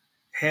Trump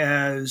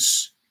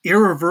has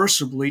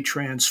irreversibly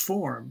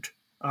transformed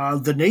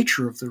the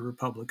nature of the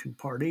Republican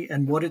Party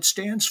and what it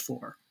stands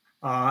for.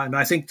 And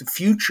I think the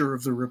future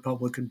of the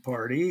Republican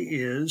Party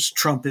is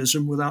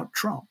Trumpism without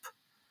Trump.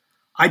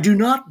 I do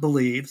not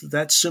believe that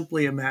that's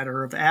simply a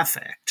matter of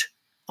affect.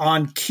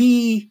 On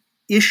key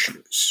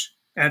issues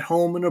at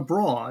home and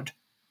abroad,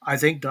 I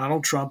think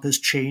Donald Trump has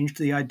changed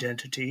the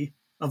identity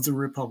of the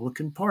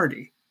Republican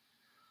Party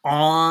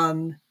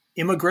on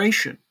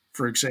immigration,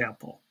 for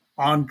example,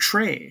 on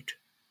trade,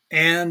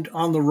 and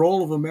on the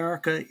role of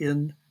America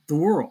in the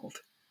world.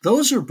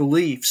 Those are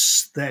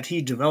beliefs that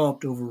he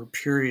developed over a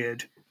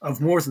period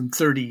of more than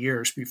 30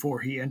 years before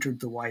he entered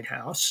the White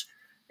House.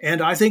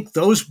 And I think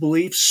those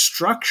beliefs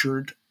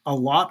structured a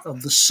lot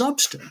of the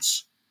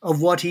substance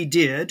of what he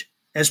did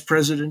as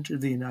president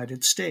of the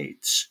United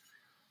States.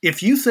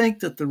 If you think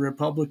that the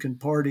Republican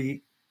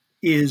Party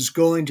is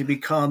going to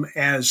become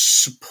as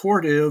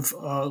supportive,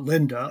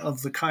 Linda,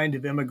 of the kind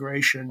of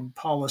immigration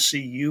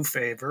policy you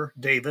favor,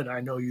 David,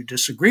 I know you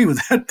disagree with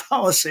that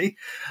policy,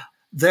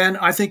 then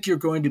I think you're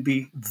going to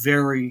be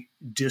very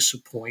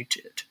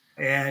disappointed.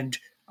 And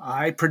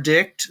I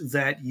predict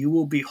that you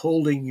will be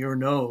holding your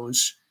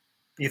nose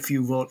if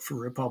you vote for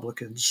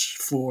Republicans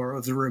for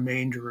the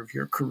remainder of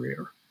your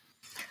career.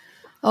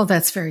 Oh,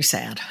 that's very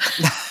sad.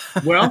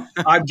 Well,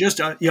 I'm just,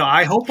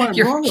 I hope I'm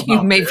wrong about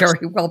You may this.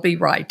 very well be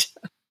right.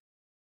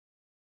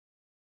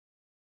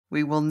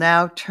 We will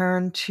now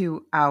turn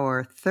to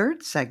our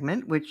third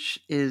segment, which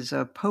is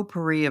a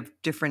potpourri of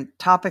different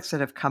topics that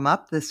have come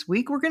up this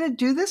week. We're going to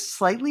do this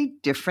slightly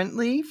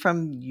differently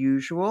from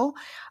usual.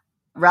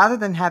 Rather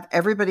than have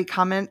everybody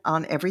comment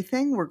on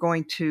everything, we're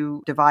going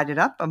to divide it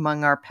up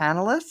among our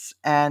panelists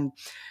and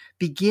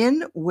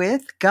begin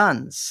with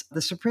guns.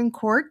 The Supreme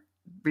Court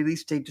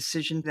released a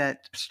decision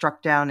that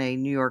struck down a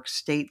New York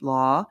state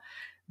law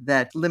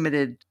that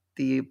limited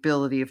the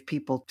ability of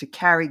people to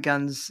carry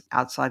guns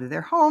outside of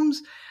their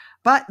homes.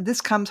 But this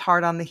comes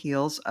hard on the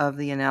heels of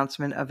the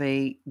announcement of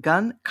a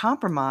gun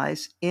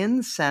compromise in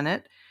the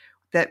Senate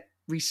that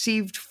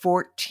received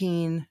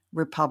 14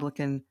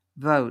 Republican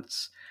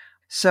votes.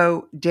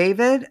 So,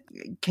 David,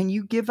 can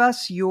you give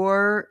us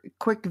your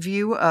quick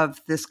view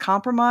of this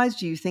compromise?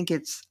 Do you think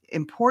it's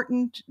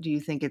important? Do you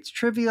think it's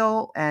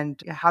trivial?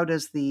 And how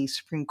does the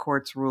Supreme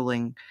Court's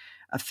ruling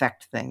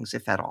affect things,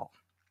 if at all?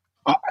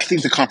 I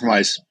think the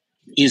compromise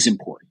is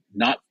important,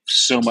 not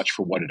so much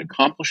for what it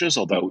accomplishes,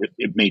 although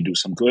it may do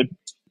some good,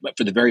 but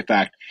for the very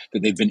fact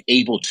that they've been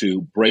able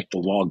to break the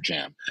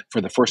logjam for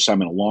the first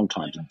time in a long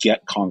time to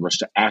get Congress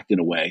to act in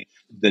a way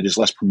that is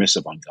less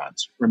permissive on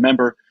guns.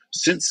 Remember,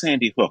 since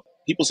Sandy Hook,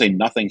 people say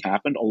nothing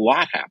happened. A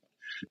lot happened.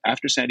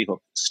 After Sandy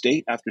Hook,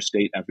 state after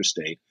state after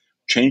state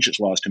changed its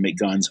laws to make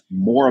guns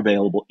more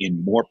available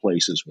in more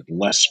places with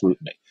less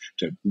scrutiny,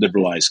 to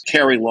liberalize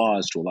carry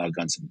laws, to allow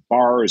guns in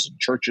bars and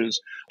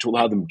churches, to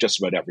allow them just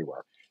about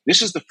everywhere.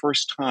 This is the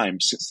first time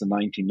since the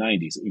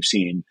 1990s that we've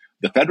seen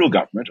the federal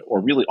government, or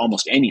really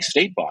almost any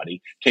state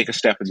body, take a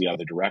step in the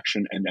other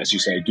direction and, as you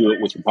say, do it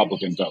with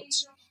Republican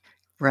votes.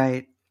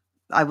 Right.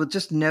 I will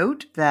just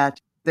note that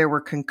there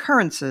were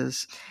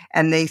concurrences,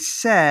 and they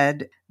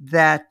said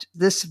that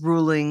this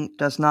ruling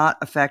does not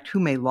affect who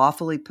may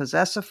lawfully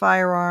possess a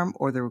firearm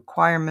or the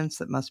requirements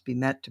that must be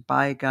met to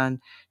buy a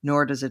gun,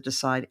 nor does it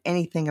decide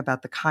anything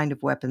about the kind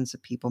of weapons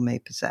that people may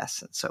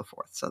possess and so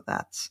forth. So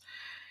that's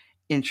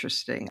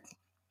interesting.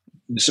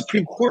 The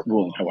Supreme Court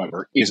ruling,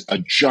 however, is a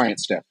giant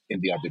step in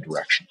the other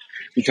direction,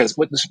 because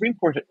what the Supreme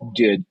Court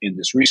did in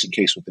this recent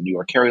case with the New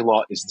York carry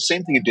law is the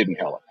same thing it did in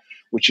Heller,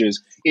 which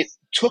is it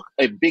took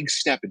a big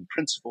step in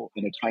principle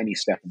and a tiny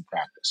step in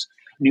practice.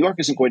 New York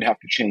isn't going to have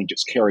to change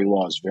its carry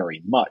laws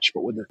very much,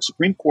 but what the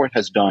Supreme Court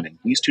has done in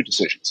these two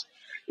decisions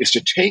is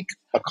to take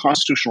a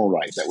constitutional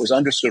right that was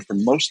understood for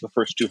most of the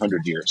first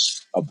 200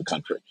 years of the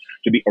country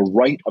to be a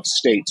right of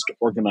states to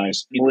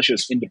organize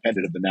militias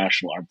independent of the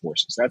national armed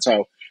forces. That's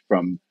how,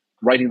 from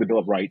writing the Bill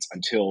of Rights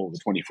until the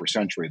 21st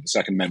century, the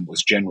Second Amendment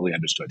was generally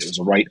understood. It was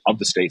a right of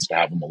the states to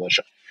have a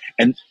militia.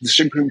 And the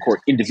Supreme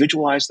Court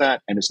individualized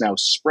that and has now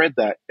spread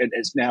that and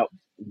has now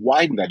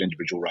widened that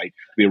individual right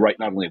to be a right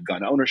not only of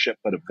gun ownership,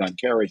 but of gun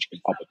carriage in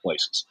public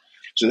places.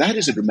 So that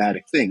is a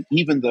dramatic thing,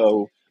 even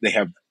though they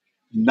have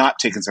not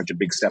taken such a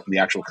big step in the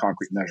actual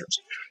concrete measures.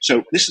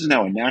 So this is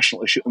now a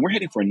national issue, and we're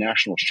heading for a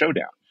national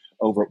showdown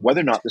over whether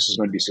or not this is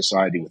going to be a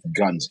society with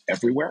guns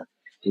everywhere,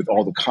 with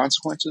all the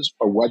consequences,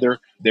 or whether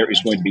there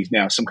is going to be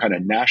now some kind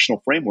of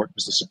national framework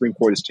because the Supreme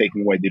Court is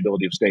taking away the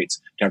ability of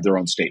states to have their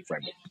own state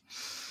framework.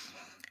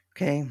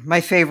 Okay,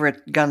 my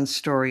favorite gun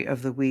story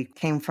of the week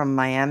came from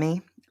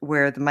Miami,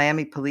 where the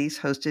Miami police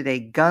hosted a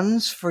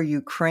Guns for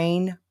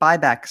Ukraine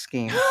buyback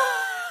scheme.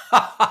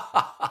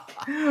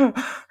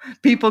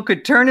 People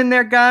could turn in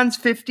their guns,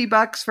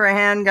 $50 for a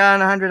handgun,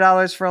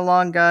 $100 for a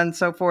long gun,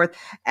 so forth,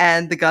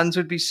 and the guns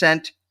would be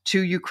sent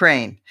to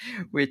Ukraine,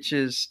 which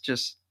is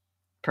just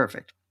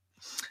perfect.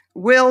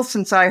 Will,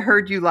 since I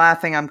heard you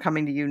laughing, I'm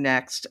coming to you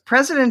next.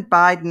 President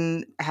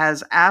Biden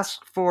has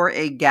asked for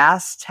a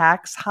gas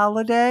tax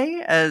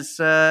holiday as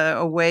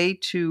a way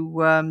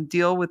to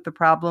deal with the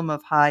problem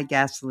of high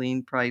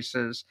gasoline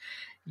prices.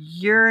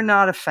 You're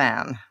not a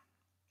fan.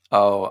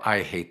 Oh,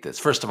 I hate this.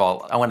 First of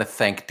all, I want to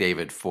thank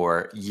David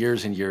for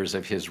years and years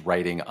of his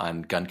writing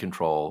on gun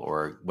control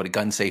or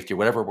gun safety or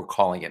whatever we're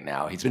calling it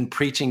now. He's been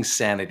preaching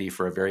sanity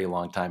for a very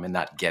long time and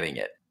not getting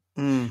it.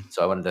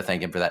 So I wanted to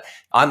thank him for that.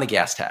 On the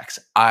gas tax,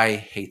 I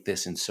hate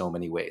this in so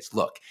many ways.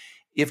 Look,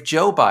 If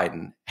Joe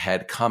Biden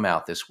had come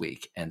out this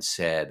week and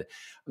said,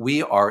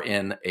 we are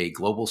in a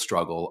global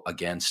struggle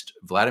against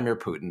Vladimir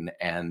Putin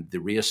and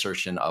the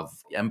reassertion of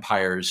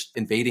empires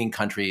invading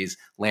countries,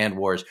 land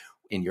wars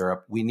in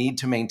Europe, we need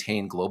to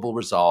maintain global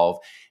resolve.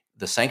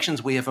 The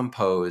sanctions we have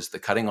imposed, the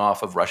cutting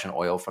off of Russian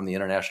oil from the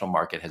international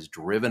market has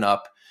driven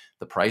up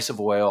the price of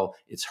oil.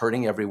 It's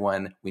hurting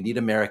everyone. We need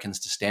Americans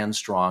to stand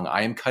strong.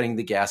 I am cutting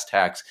the gas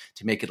tax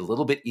to make it a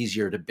little bit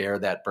easier to bear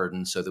that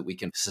burden so that we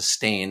can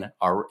sustain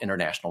our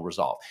international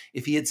resolve.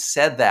 If he had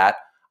said that,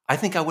 I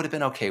think I would have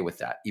been okay with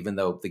that, even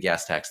though the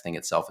gas tax thing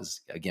itself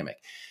is a gimmick.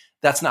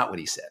 That's not what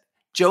he said.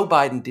 Joe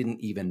Biden didn't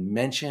even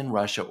mention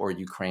Russia or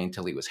Ukraine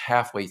till he was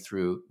halfway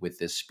through with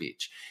this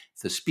speech.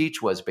 The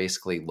speech was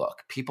basically,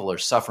 look, people are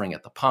suffering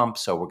at the pump,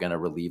 so we're going to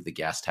relieve the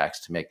gas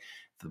tax to make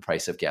the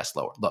price of gas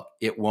lower. Look,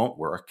 it won't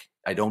work.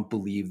 I don't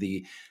believe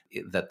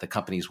that the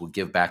companies will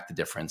give back the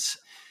difference.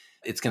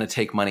 It's going to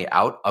take money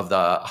out of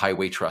the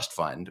Highway Trust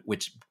Fund,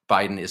 which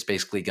Biden is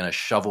basically going to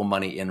shovel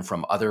money in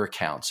from other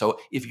accounts. So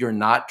if you're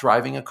not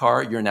driving a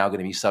car, you're now going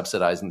to be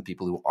subsidizing the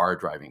people who are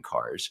driving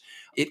cars.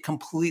 It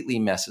completely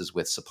messes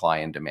with supply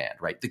and demand,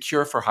 right? The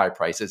cure for high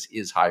prices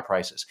is high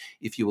prices.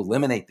 If you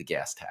eliminate the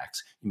gas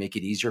tax, you make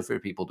it easier for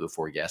people to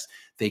afford gas,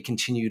 they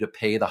continue to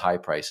pay the high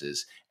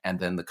prices, and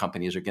then the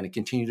companies are going to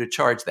continue to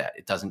charge that.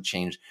 It doesn't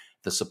change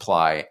the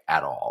supply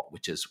at all,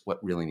 which is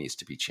what really needs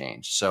to be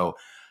changed. So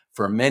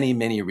for many,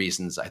 many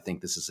reasons, I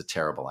think this is a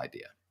terrible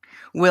idea.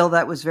 Will,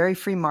 that was very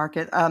free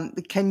market.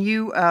 Can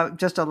you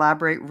just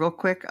elaborate real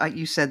quick?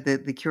 You said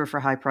that the cure for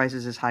high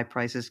prices is high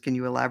prices. Can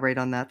you elaborate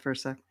on that for a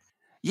sec?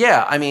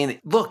 Yeah, I mean,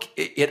 look,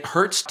 it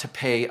hurts to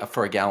pay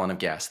for a gallon of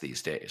gas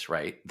these days,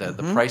 right?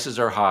 The prices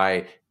are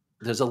high.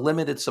 There's a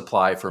limited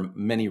supply for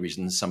many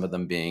reasons, some of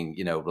them being,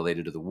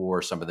 related to the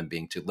war, some of them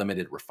being to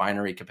limited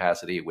refinery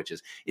capacity, which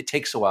is, it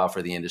takes a while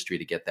for the industry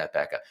to get that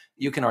back up.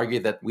 You can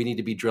argue that we need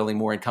to be drilling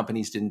more, and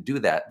companies didn't do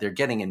that. They're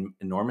getting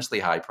enormously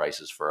high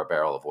prices for a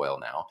barrel of oil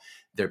now.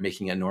 They're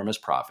making enormous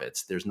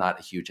profits. There's not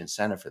a huge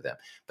incentive for them.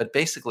 But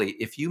basically,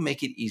 if you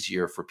make it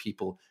easier for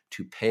people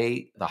to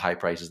pay the high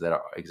prices that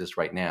exist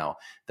right now,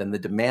 then the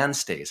demand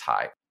stays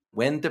high.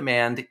 When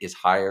demand is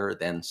higher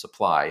than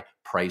supply,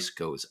 price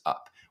goes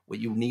up. What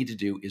you need to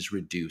do is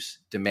reduce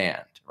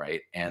demand,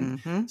 right?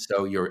 And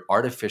so you're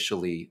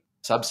artificially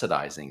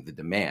subsidizing the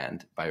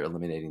demand by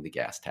eliminating the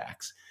gas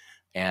tax,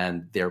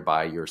 and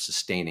thereby you're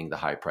sustaining the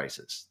high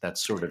prices.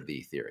 That's sort of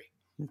the theory.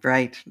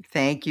 Right.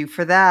 Thank you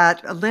for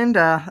that.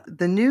 Linda,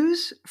 the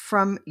news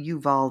from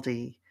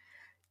Uvalde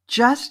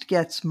just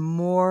gets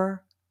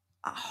more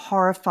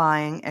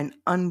horrifying and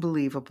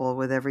unbelievable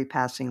with every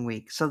passing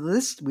week. So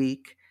this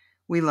week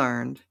we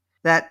learned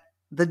that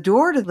the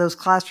door to those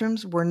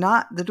classrooms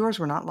the doors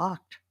were not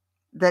locked.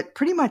 That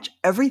pretty much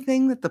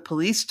everything that the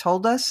police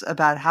told us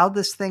about how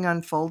this thing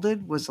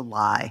unfolded was a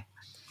lie.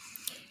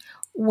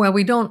 Well,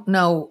 we don't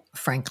know,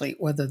 frankly,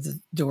 whether the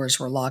doors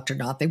were locked or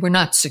not. They were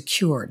not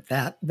secured.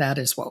 That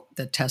is what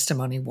the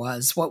testimony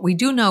was. What we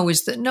do know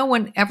is that no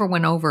one ever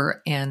went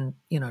over and,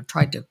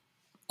 tried to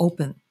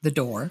open the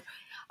door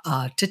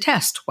to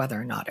test whether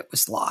or not it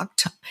was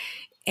locked.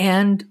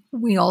 And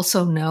we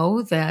also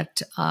know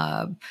that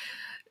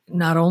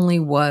not only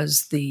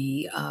was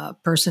the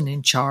person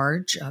in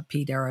charge,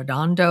 Pete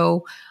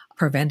Arredondo,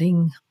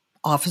 preventing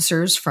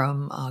officers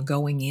from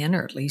going in,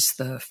 or at least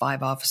the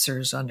 5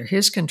 officers under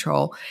his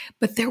control,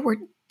 but there were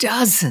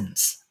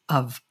dozens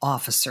of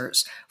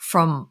officers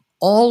from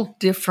all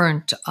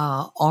different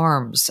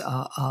arms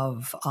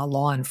of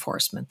law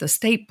enforcement. The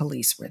state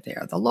police were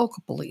there. The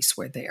local police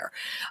were there.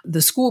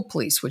 The school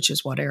police, which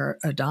is what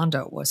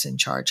Arredondo was in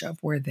charge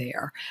of, were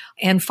there.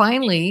 And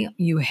finally,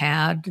 you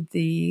had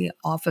the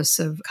Office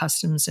of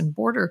Customs and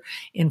Border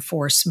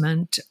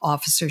Enforcement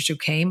officers who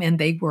came, and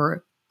they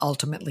were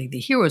ultimately the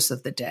heroes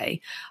of the day,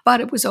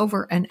 but it was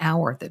over an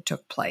hour that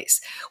took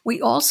place.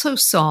 We also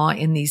saw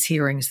in these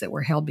hearings that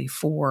were held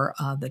before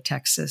the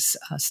Texas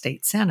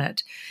State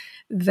Senate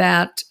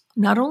that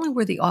not only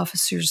were the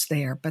officers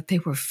there, but they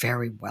were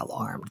very well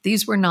armed.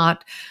 These were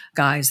not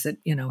guys that,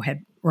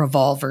 had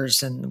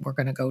revolvers and were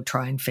going to go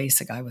try and face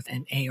a guy with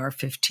an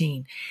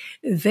AR-15.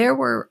 There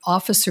were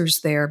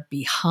officers there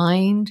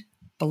behind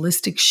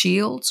ballistic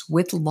shields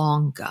with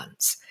long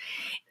guns.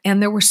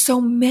 And there were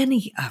so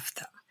many of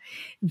them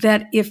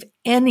that if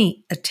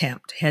any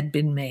attempt had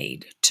been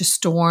made to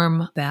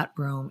storm that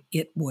room,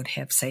 it would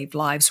have saved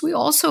lives. We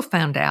also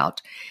found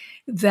out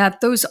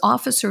that those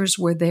officers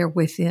were there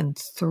within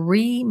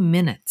 3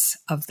 minutes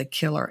of the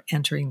killer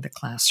entering the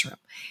classroom.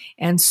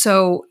 And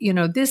so,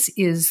 this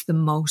is the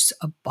most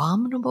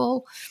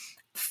abominable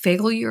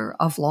failure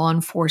of law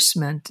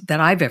enforcement that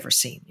I've ever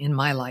seen in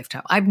my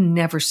lifetime. I've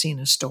never seen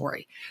a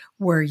story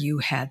where you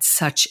had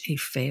such a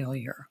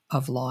failure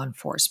of law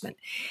enforcement.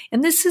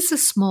 And this is a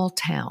small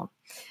town.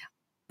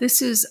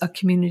 This is a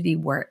community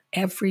where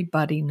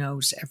everybody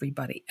knows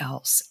everybody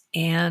else.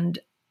 And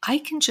I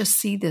can just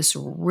see this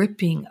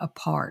ripping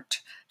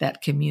apart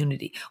that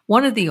community.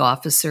 One of the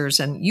officers,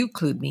 and you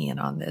clued me in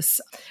on this,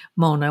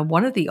 Mona,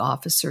 one of the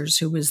officers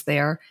who was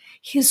there,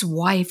 his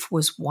wife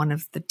was one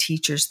of the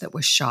teachers that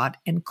was shot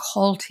and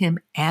called him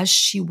as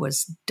she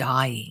was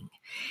dying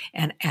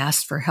and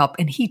asked for help.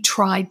 And he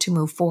tried to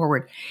move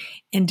forward.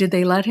 And did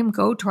they let him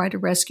go try to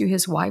rescue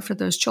his wife or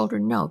those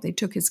children? No, they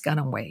took his gun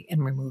away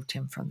and removed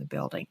him from the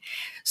building.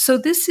 So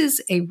this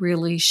is a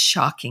really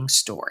shocking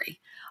story.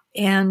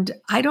 And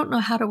I don't know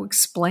how to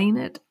explain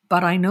it,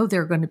 but I know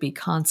there are going to be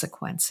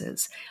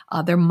consequences.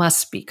 There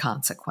must be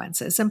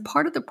consequences. And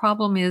part of the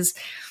problem is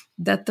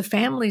that the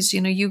families,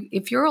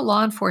 if you're a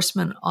law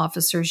enforcement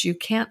officer, you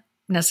can't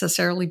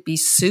necessarily be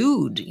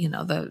sued.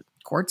 The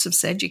courts have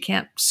said you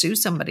can't sue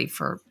somebody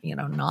for,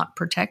 not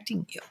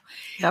protecting you.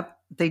 Yep.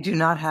 They do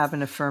not have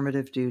an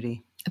affirmative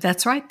duty.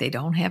 That's right. They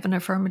don't have an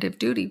affirmative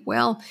duty.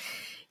 Well,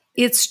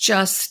 it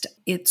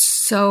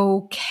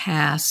so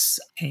casts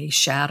a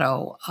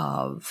shadow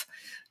of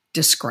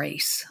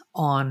disgrace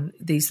on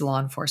these law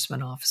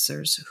enforcement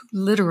officers who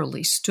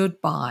literally stood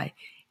by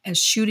as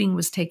shooting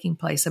was taking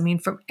place. I mean,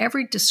 from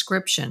every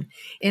description,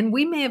 and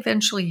we may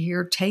eventually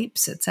hear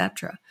tapes,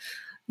 etc.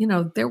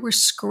 There were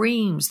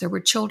screams, there were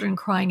children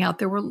crying out,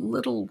 there were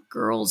little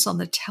girls on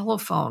the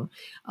telephone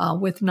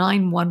with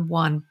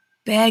 911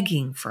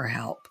 begging for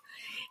help.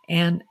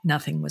 And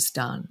nothing was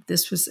done.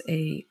 This was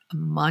a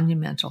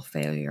monumental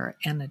failure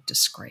and a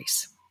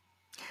disgrace.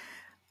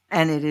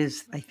 And it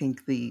is, I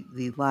think, the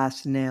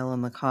last nail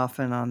in the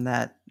coffin on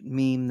that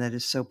meme that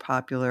is so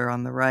popular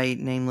on the right,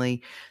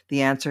 namely,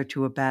 the answer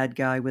to a bad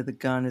guy with a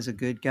gun is a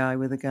good guy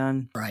with a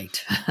gun.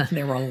 Right.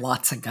 There were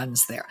lots of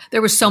guns there.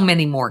 There were so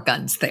many more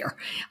guns there.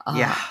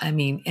 Yeah.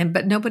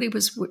 But nobody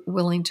was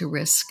willing to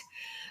risk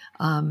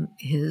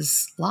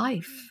his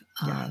life.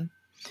 Yeah.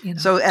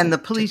 And the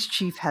police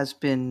chief has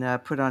been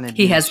put on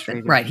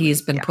administrative. He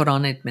has been put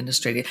on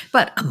administrative.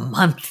 But a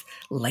month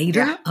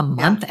later,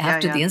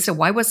 after the incident,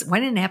 why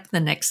didn't it happen the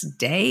next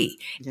day?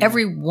 Yeah.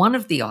 Every one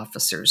of the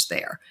officers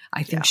there,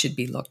 I think, should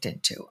be looked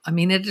into. I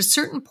mean, at a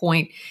certain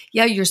point,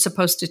 you're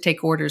supposed to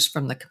take orders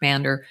from the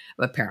commander.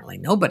 Apparently,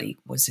 nobody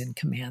was in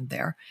command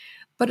there.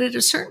 But at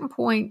a certain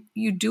point,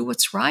 you do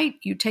what's right.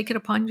 You take it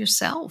upon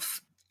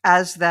yourself.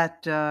 As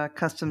that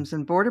Customs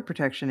and Border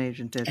Protection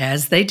agent did.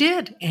 As they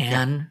did.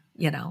 And,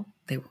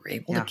 they were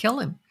able to kill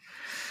him.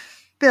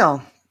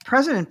 Bill,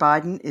 President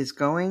Biden is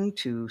going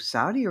to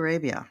Saudi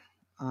Arabia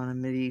on a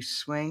Mideast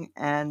swing.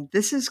 And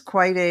this is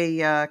quite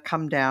a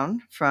come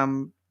down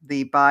from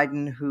the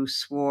Biden who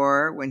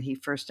swore when he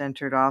first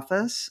entered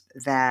office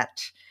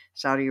that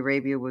Saudi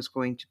Arabia was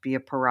going to be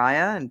a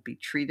pariah and be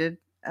treated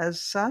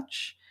as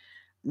such.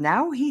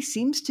 Now he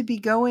seems to be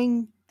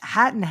going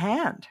hat in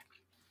hand.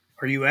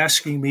 Are you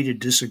asking me to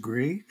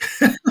disagree?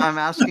 I'm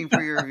asking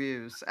for your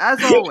views.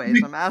 As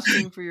always, I'm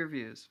asking for your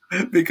views.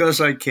 Because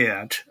I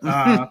can't.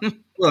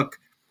 Look,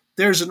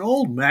 there's an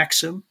old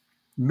maxim,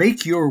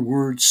 make your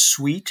words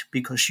sweet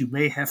because you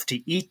may have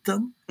to eat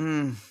them.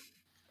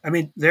 I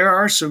mean, there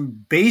are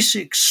some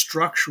basic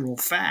structural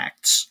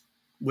facts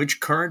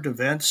which current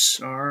events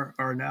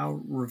are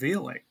now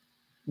revealing.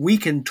 We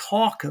can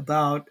talk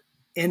about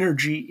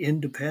energy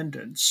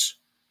independence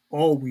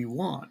all we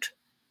want,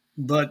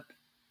 but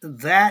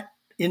that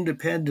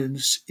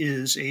independence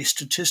is a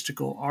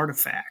statistical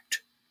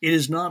artifact. It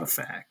is not a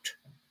fact.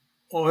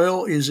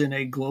 Oil is in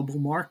a global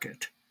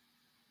market.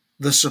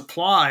 The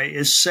supply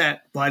is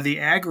set by the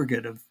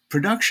aggregate of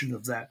production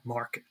of that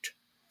market.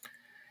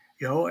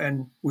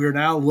 And we're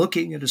now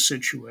looking at a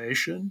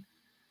situation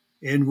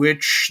in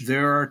which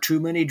there are too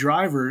many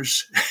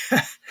drivers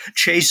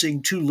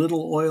chasing too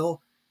little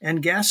oil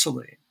and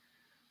gasoline.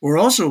 We're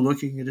also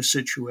looking at a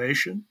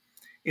situation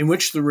in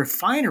which the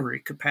refinery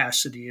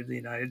capacity of the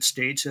United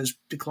States has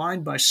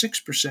declined by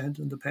 6%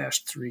 in the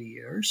past 3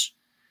 years.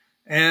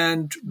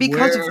 And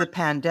because of the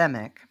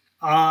pandemic.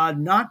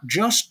 Not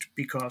just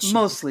because.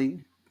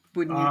 Mostly.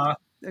 Wouldn't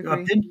you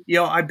agree?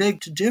 I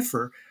beg to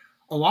differ.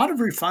 A lot of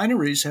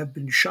refineries have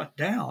been shut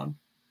down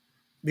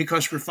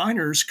because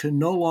refiners can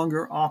no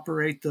longer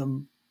operate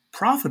them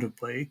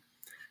profitably,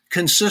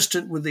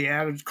 consistent with the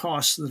added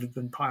costs that have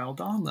been piled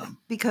on them.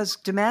 Because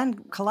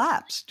demand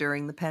collapsed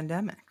during the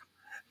pandemic.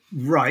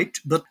 Right,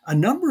 but a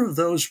number of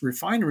those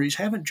refineries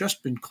haven't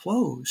just been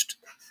closed.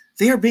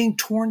 They are being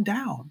torn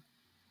down.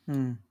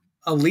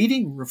 A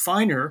leading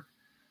refiner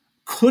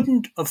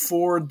couldn't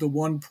afford the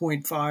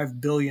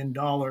 $1.5 billion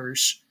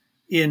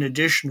in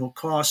additional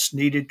costs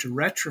needed to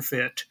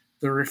retrofit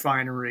the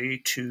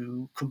refinery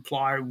to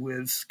comply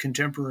with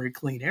contemporary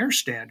clean air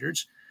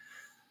standards.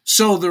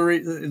 So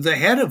the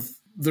head of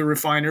the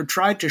refiner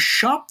tried to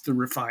shop the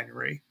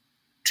refinery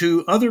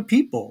to other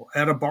people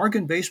at a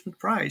bargain basement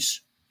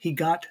price. He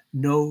got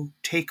no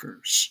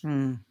takers.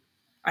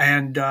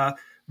 And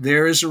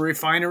there is a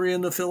refinery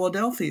in the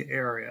Philadelphia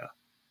area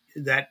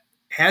that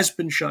has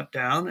been shut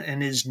down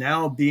and is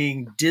now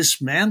being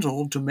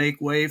dismantled to make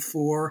way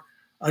for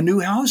a new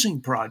housing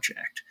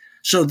project.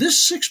 So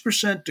this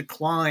 6%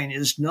 decline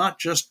is not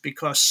just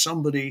because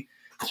somebody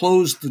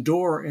closed the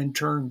door and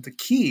turned the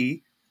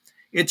key.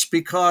 It's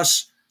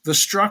because the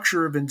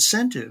structure of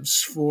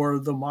incentives for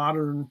the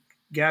modern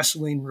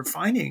gasoline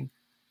refining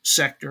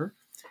sector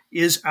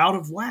is out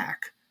of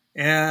whack.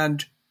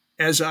 And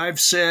as I've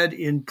said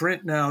in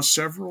print now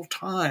several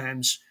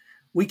times,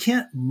 we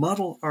can't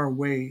muddle our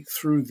way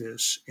through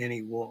this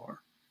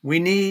anymore. We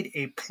need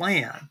a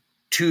plan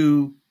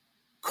to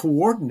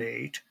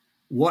coordinate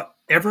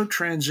whatever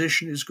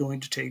transition is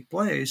going to take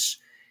place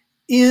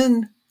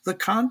in the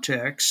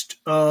context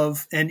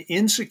of an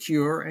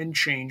insecure and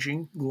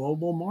changing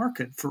global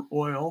market for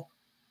oil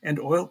and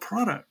oil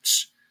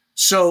products.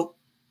 So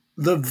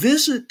the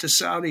visit to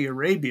Saudi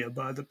Arabia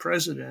by the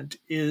president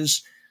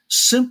is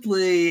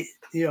simply,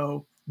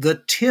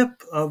 the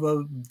tip of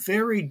a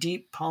very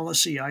deep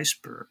policy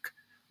iceberg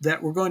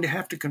that we're going to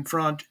have to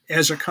confront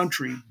as a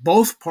country,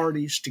 both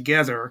parties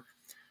together,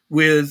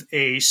 with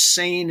a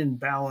sane and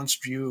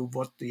balanced view of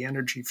what the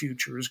energy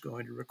future is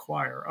going to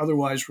require.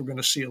 Otherwise, we're going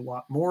to see a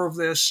lot more of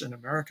this, and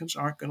Americans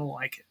aren't going to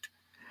like it.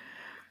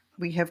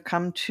 We have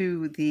come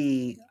to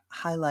the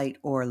highlight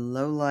or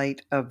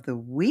lowlight of the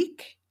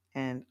week,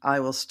 and I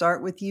will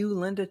start with you,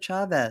 Linda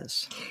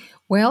Chavez.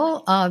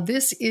 Well,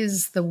 this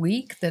is the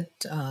week that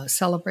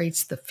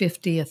celebrates the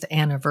 50th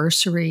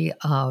anniversary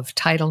of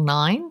Title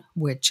IX,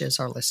 which, as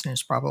our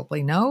listeners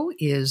probably know,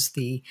 is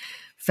the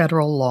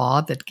federal law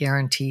that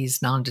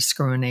guarantees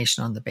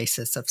non-discrimination on the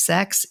basis of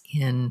sex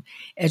in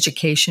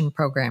education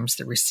programs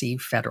that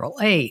receive federal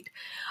aid.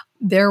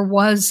 There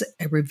was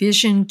a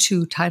revision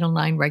to Title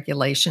IX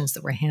regulations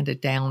that were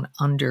handed down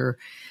under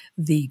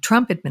the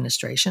Trump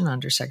administration,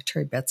 under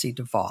Secretary Betsy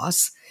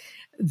DeVos,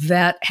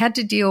 that had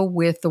to deal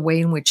with the way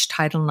in which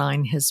Title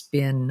IX has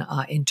been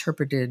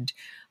interpreted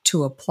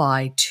to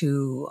apply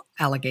to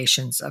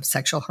allegations of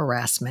sexual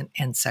harassment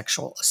and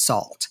sexual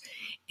assault.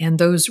 And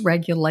those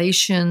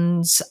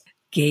regulations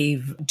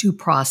gave due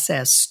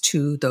process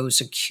to those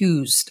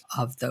accused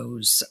of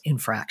those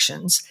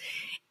infractions.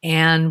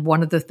 And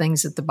one of the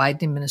things that the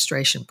Biden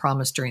administration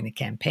promised during the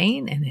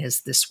campaign and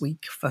has this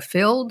week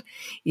fulfilled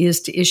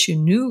is to issue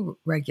new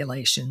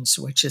regulations,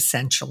 which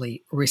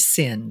essentially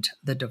rescind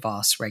the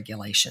DeVos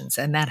regulations.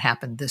 And that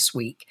happened this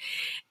week.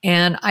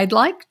 And I'd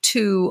like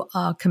to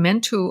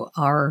commend to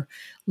our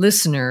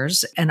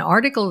listeners an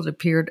article that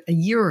appeared a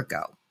year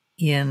ago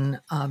in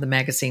the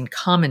magazine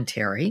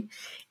Commentary.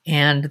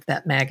 And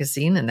that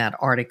magazine and that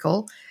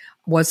article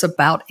was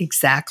about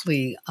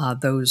exactly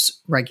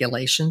those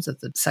regulations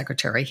that the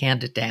secretary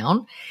handed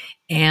down.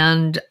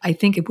 And I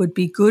think it would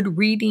be good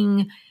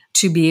reading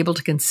to be able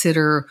to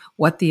consider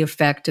what the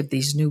effect of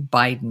these new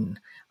Biden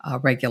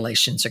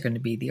regulations are going to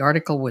be. The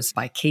article was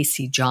by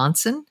Casey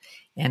Johnson,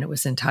 and it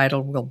was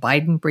entitled, "Will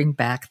Biden Bring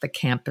Back the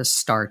Campus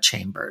Star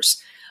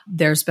Chambers?"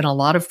 There's been a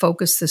lot of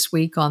focus this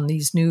week on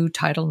these new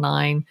Title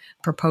IX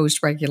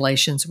proposed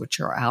regulations, which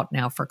are out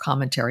now for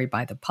commentary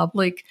by the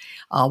public.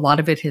 A lot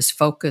of it has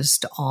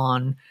focused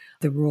on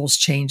the rules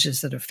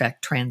changes that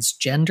affect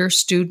transgender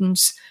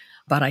students,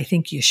 but I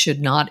think you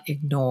should not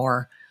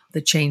ignore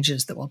the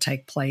changes that will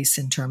take place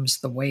in terms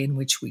of the way in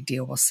which we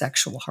deal with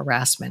sexual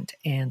harassment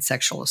and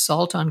sexual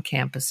assault on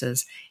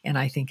campuses. And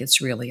I think it's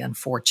really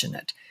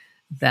unfortunate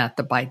that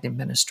the Biden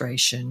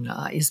administration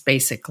is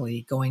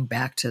basically going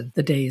back to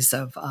the days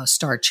of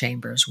star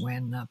chambers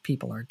when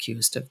people are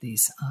accused of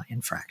these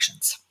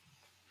infractions.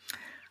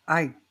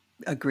 I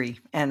agree.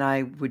 And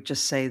I would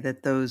just say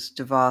that those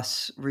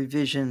DeVos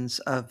revisions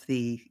of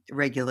the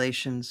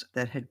regulations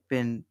that had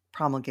been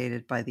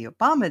promulgated by the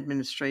Obama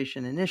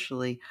administration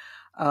initially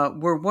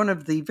were one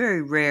of the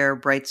very rare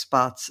bright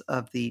spots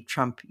of the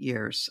Trump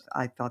years.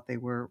 I thought they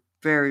were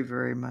very,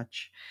 very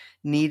much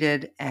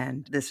needed.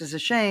 And this is a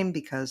shame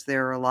because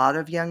there are a lot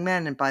of young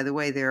men. And by the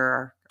way, there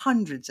are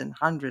hundreds and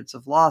hundreds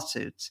of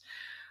lawsuits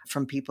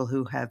from people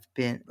who have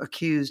been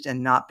accused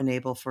and not been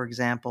able, for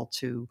example,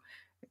 to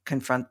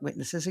confront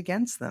witnesses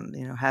against them,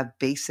 have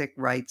basic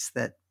rights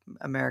that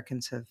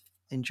Americans have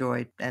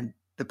enjoyed, and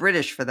the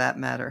British, for that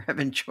matter, have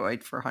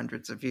enjoyed for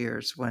hundreds of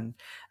years when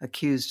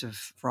accused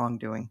of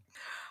wrongdoing.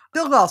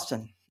 Bill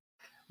Galston.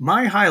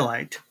 My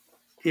highlight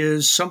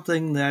is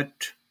something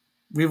that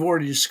we've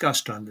already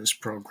discussed on this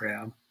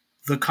program,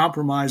 the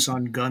compromise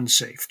on gun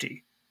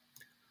safety.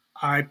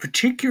 I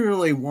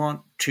particularly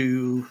want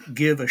to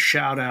give a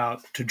shout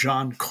out to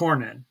John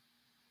Cornyn,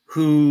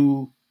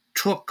 who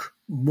took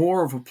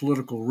more of a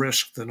political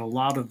risk than a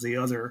lot of the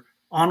other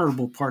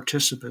honorable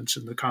participants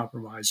in the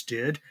compromise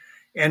did,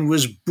 and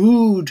was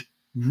booed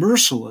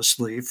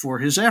mercilessly for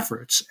his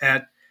efforts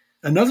at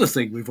another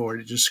thing we've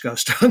already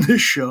discussed on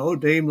this show,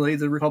 namely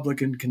the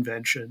Republican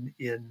convention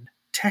in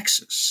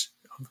Texas,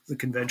 the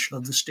convention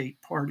of the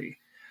state party.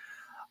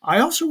 I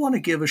also want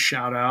to give a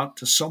shout out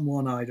to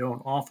someone I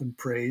don't often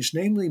praise,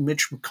 namely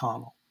Mitch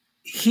McConnell.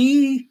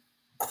 He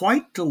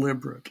quite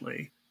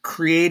deliberately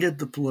created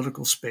the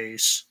political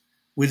space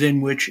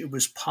within which it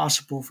was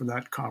possible for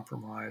that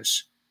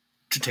compromise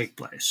to take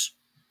place.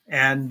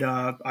 And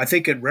I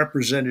think it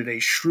represented a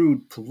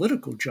shrewd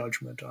political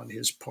judgment on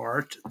his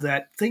part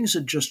that things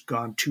had just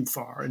gone too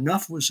far.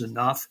 Enough was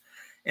enough.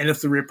 And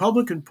if the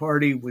Republican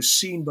Party was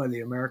seen by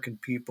the American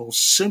people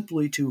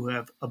simply to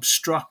have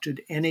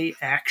obstructed any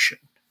action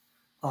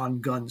on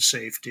gun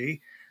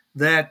safety,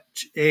 that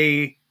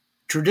a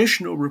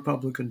traditional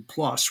Republican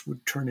plus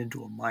would turn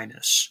into a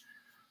minus.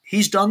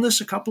 He's done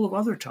this a couple of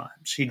other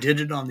times. He did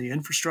it on the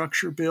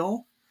infrastructure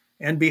bill,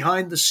 and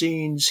behind the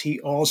scenes, he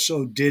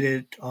also did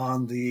it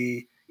on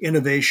the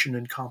innovation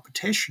and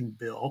competition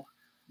bill,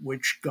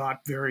 which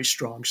got very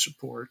strong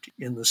support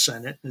in the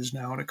Senate and is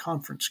now in a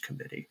conference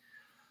committee.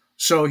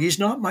 So he's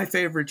not my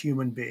favorite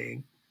human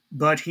being,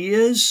 but he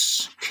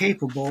is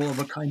capable of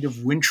a kind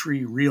of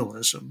wintry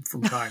realism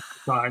from time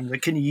to time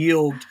that can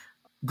yield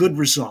good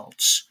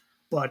results.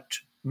 But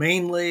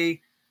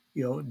mainly,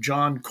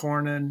 John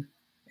Cornyn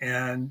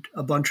and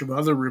a bunch of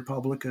other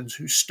Republicans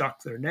who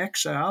stuck their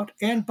necks out.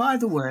 And by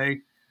the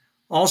way,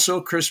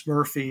 also Chris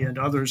Murphy and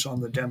others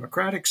on the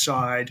Democratic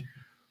side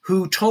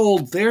who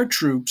told their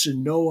troops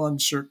in no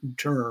uncertain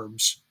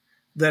terms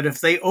that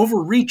if they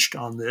overreached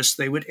on this,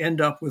 they would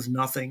end up with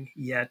nothing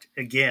yet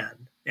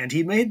again. And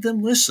he made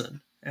them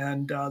listen.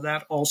 And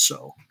that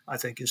also, I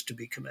think, is to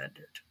be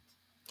commended.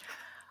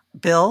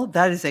 Bill,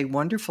 that is a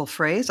wonderful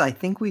phrase. I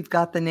think we've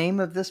got the name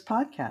of this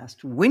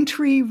podcast,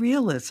 Wintry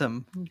Realism.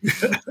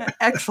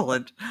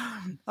 Excellent.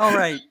 All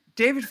right,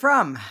 David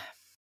Frum.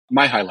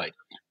 My highlight,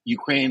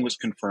 Ukraine was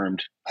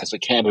confirmed as a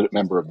candidate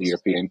member of the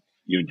European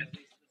Union.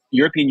 The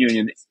European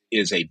Union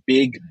is a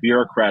big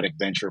bureaucratic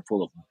venture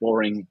full of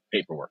boring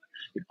paperwork.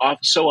 It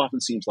so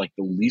often seems like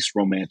the least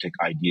romantic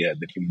idea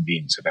that human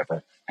beings have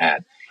ever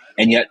had.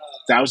 And yet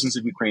thousands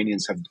of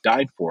Ukrainians have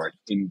died for it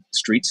in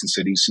streets and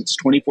cities since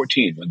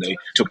 2014, when they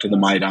took to the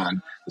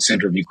Maidan, the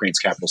center of Ukraine's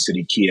capital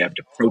city, Kiev,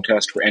 to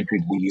protest for entry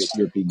to the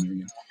European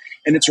Union.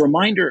 And it's a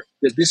reminder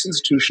that this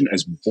institution,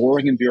 as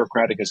boring and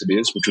bureaucratic as it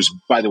is, which was,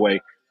 by the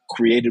way,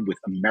 created with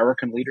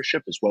American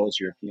leadership as well as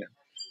European,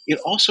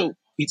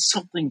 it's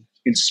something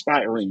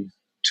inspiring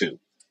too.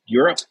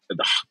 Europe,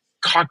 the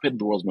cockpit of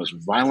the world's most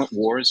violent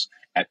wars,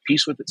 at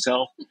peace with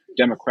itself,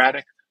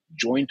 democratic,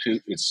 joined to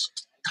its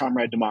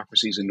comrade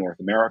democracies in North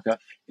America,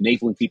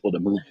 enabling people to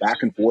move back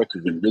and forth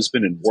between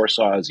Lisbon and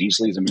Warsaw as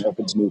easily as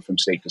Americans move from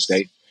state to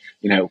state.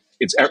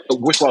 It's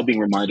worthwhile being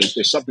reminded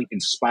there's something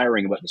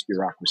inspiring about this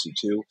bureaucracy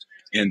too,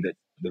 and that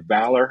the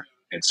valor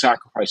and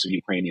sacrifice of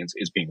Ukrainians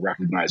is being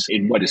recognized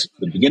in what is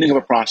the beginning of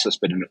a process,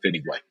 but in a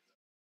fitting way.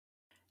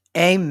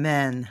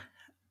 Amen.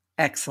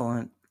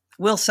 Excellent.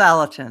 Will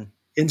Salatin.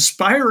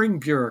 Inspiring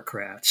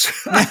bureaucrats.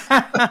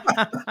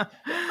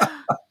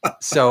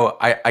 So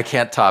I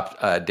can't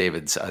top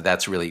David's.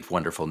 That's really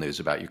wonderful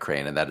news about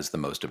Ukraine, and that is the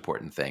most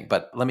important thing.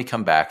 But let me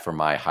come back for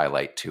my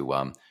highlight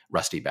to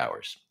Rusty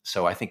Bowers.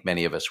 So I think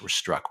many of us were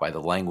struck by the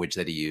language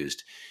that he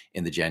used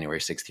in the January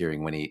 6th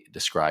hearing when he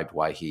described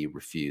why he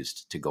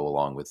refused to go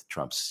along with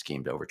Trump's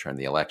scheme to overturn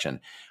the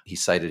election. He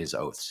cited his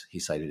oaths. He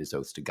cited his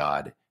oaths to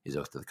God, his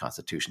oath to the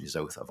Constitution, his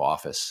oath of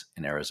office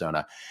in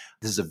Arizona.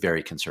 This is a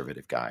very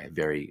conservative guy, a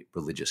very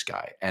religious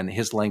guy. And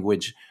his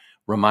language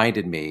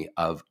reminded me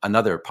of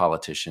another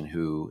politician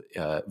who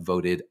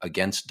voted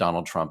against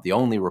Donald Trump, the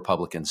only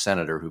Republican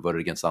senator who voted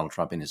against Donald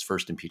Trump in his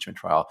first impeachment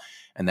trial,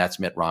 and that's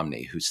Mitt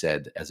Romney, who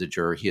said as a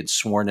juror he had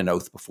sworn an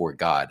oath before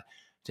God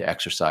to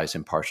exercise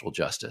impartial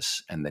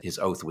justice, and that his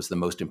oath was the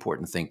most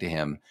important thing to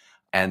him.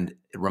 And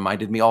it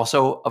reminded me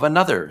also of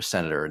another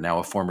senator, now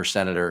a former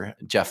senator,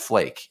 Jeff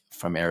Flake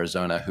from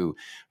Arizona, who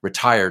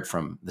retired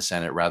from the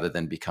Senate rather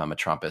than become a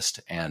Trumpist,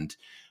 and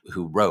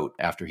who wrote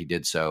after he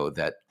did so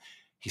that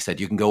he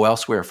said, "You can go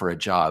elsewhere for a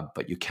job,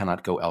 but you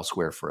cannot go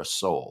elsewhere for a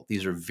soul."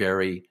 These are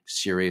very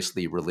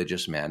seriously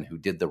religious men who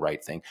did the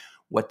right thing.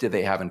 What do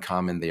they have in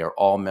common? They are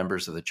all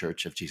members of the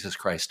Church of Jesus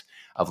Christ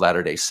of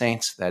Latter-day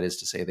Saints. That is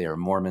to say, they are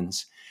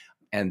Mormons,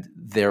 and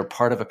they're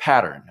part of a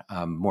pattern.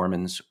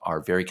 Mormons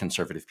are very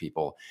conservative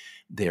people.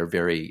 They're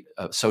very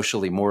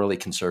socially, morally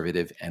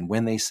conservative. And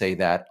when they say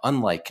that,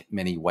 unlike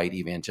many white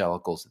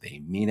evangelicals, they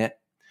mean it.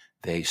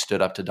 They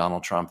stood up to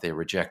Donald Trump. They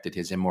rejected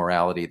his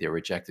immorality. They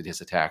rejected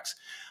his attacks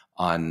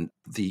on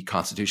the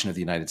Constitution of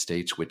the United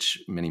States,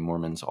 which many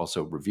Mormons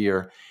also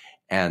revere.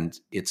 And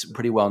it's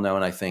pretty well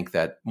known, I think,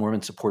 that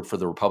Mormon support for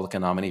the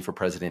Republican nominee for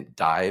president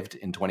dived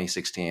in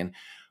 2016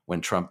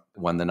 when Trump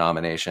won the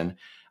nomination.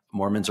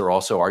 Mormons are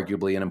also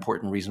arguably an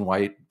important reason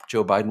why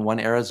Joe Biden won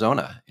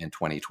Arizona in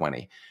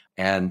 2020.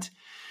 And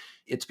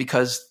it's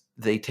because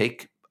they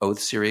take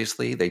oaths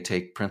seriously. They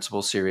take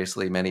principles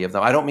seriously, many of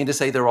them. I don't mean to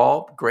say they're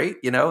all great,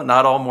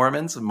 not all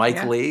Mormons.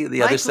 Mike Lee,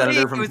 the other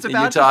senator from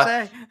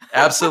Utah,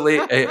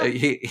 absolutely.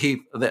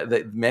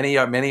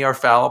 Many are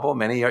fallible.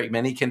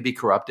 Many can be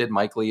corrupted.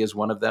 Mike Lee is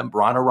one of them.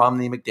 Bronner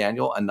Romney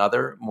McDaniel,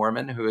 another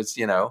Mormon who is,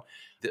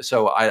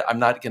 So I'm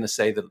not going to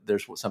say that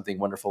there's something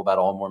wonderful about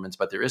all Mormons,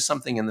 but there is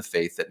something in the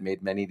faith that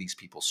made many of these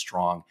people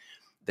strong.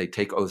 They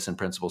take oaths and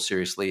principles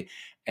seriously.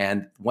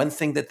 And one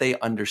thing that they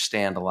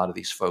understand, a lot of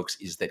these folks,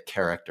 is that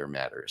character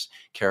matters.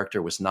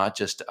 Character was not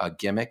just a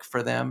gimmick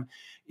for them.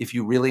 If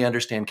you really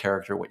understand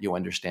character, what you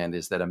understand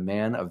is that a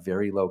man of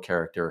very low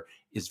character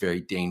is very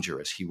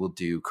dangerous. He will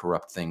do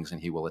corrupt things and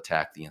he will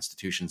attack the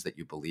institutions that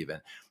you believe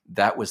in.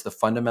 That was the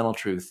fundamental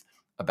truth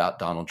about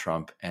Donald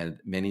Trump, and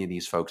many of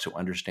these folks who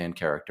understand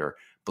character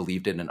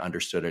believed it and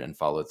understood it and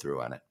followed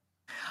through on it.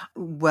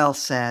 Well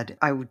said.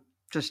 I would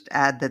just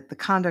add that the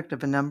conduct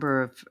of a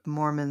number of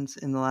Mormons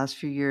in the last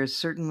few years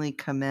certainly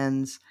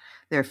commends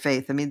their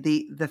faith. I mean,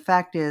 the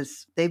fact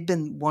is they've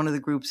been one of the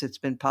groups it's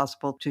been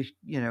possible to,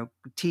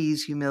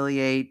 tease,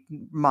 humiliate,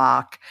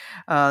 mock.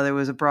 There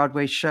was a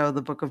Broadway show,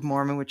 The Book of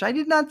Mormon, which I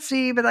did not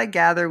see, but I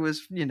gather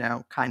was,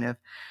 kind of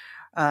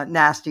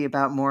nasty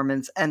about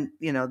Mormons. And,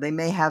 they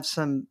may have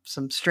some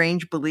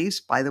strange beliefs,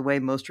 by the way,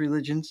 most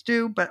religions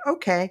do, but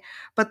okay.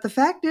 But the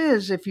fact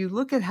is, if you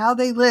look at how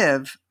they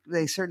live,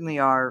 they certainly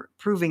are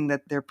proving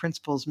that their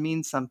principles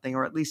mean something,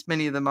 or at least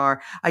many of them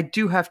are. I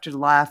do have to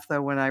laugh,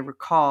 though, when I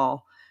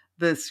recall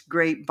this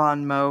great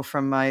bon mot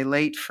from my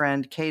late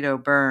friend, Cato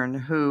Byrne,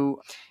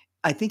 who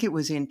I think it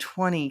was in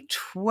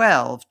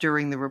 2012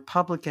 during the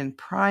Republican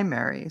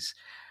primaries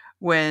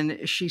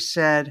when she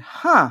said,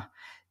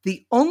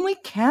 the only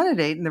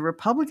candidate in the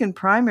Republican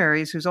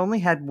primaries who's only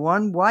had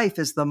one wife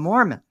is the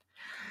Mormon.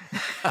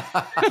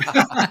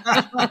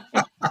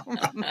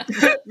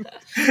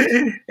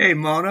 Hey,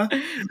 Mona.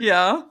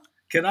 Yeah?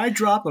 Can I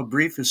drop a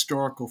brief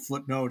historical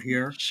footnote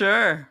here?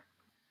 Sure.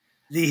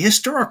 The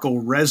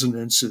historical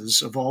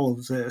resonances of all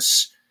of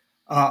this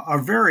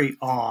are very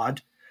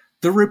odd.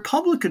 The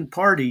Republican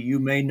Party, you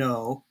may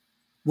know,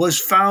 was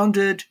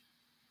founded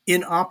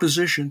in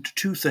opposition to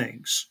two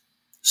things: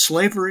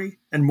 slavery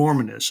and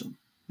Mormonism.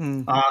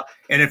 And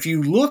if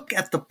you look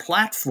at the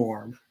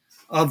platform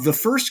of the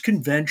first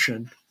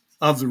convention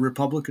of the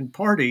Republican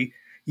Party,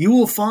 you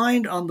will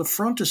find on the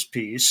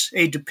frontispiece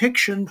a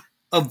depiction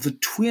of the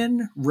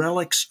twin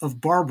relics of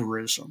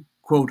barbarism,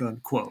 quote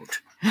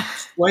unquote,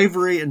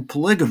 slavery and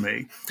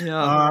polygamy.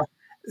 Yeah.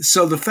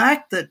 So the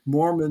fact that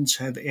Mormons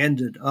have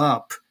ended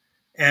up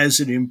as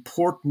an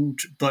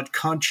important but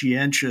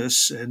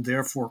conscientious and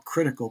therefore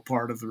critical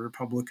part of the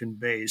Republican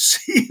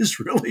base is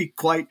really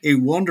quite a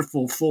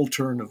wonderful full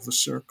turn of the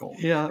circle.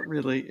 Yeah, it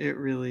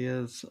really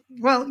is.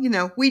 Well,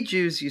 we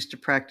Jews used to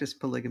practice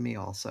polygamy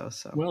also.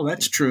 So well,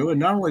 that's true. And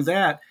not only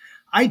that,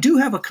 I do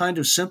have a kind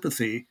of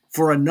sympathy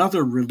for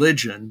another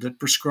religion that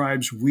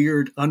prescribes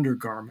weird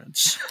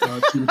undergarments.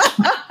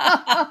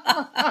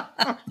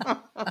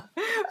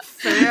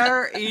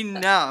 Fair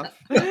enough.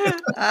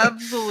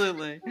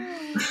 Absolutely.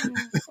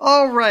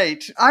 All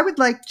right. I would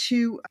like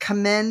to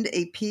commend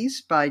a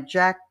piece by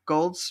Jack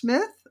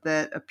Goldsmith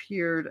that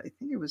appeared, I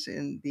think it was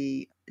in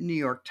the New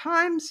York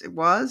Times. It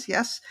was,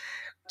 yes.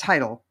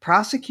 Title,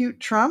 Prosecute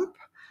Trump?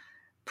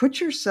 Put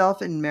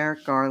yourself in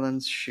Merrick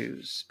Garland's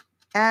shoes.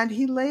 And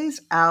he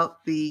lays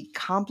out the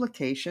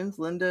complications.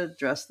 Linda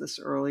addressed this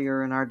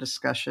earlier in our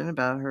discussion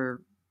about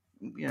her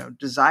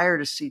desire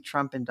to see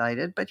Trump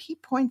indicted, but he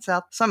points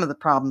out some of the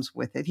problems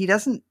with it. He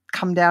doesn't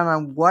come down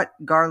on what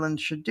Garland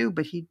should do,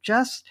 but he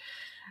just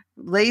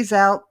lays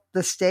out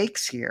the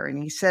stakes here.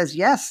 And he says,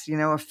 yes,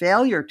 a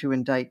failure to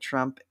indict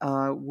Trump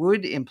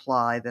would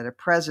imply that a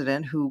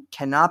president who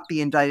cannot be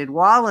indicted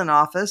while in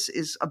office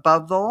is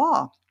above the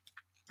law.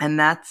 And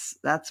that's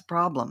a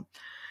problem.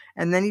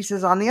 And then he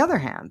says, on the other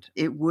hand,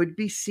 it would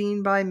be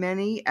seen by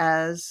many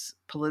as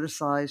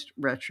politicized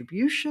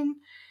retribution.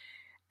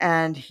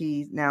 And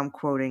now I'm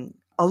quoting,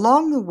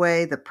 along the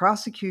way, the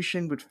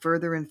prosecution would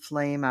further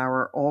inflame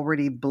our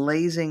already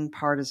blazing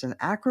partisan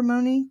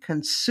acrimony,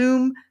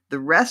 consume the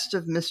rest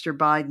of Mr.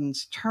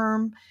 Biden's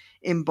term,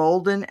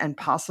 embolden and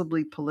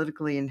possibly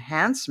politically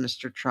enhance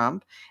Mr.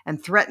 Trump,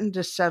 and threaten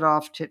to set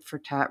off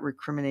tit-for-tat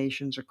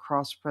recriminations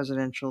across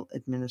presidential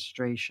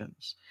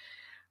administrations.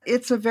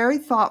 It's a very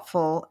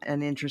thoughtful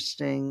and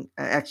interesting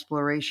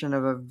exploration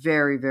of a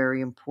very,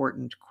 very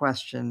important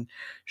question.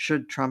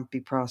 Should Trump be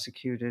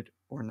prosecuted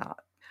or not?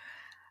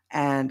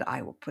 And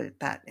I will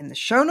put that in the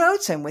show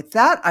notes. And with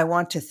that, I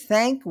want to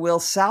thank Will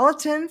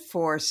Salatin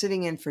for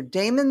sitting in for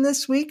Damon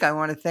this week. I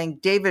want to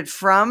thank David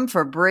Frum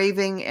for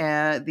braving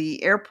the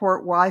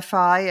airport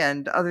Wi-Fi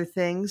and other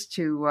things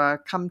to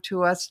come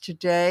to us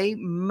today.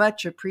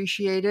 Much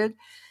appreciated.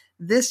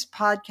 This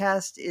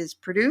podcast is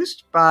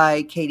produced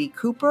by Katie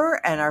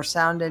Cooper, and our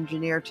sound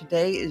engineer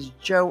today is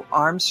Joe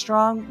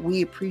Armstrong.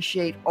 We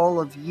appreciate all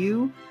of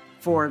you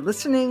for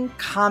listening,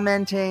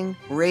 commenting,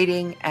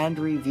 rating, and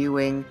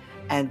reviewing,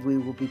 and we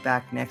will be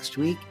back next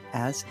week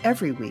as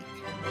every week.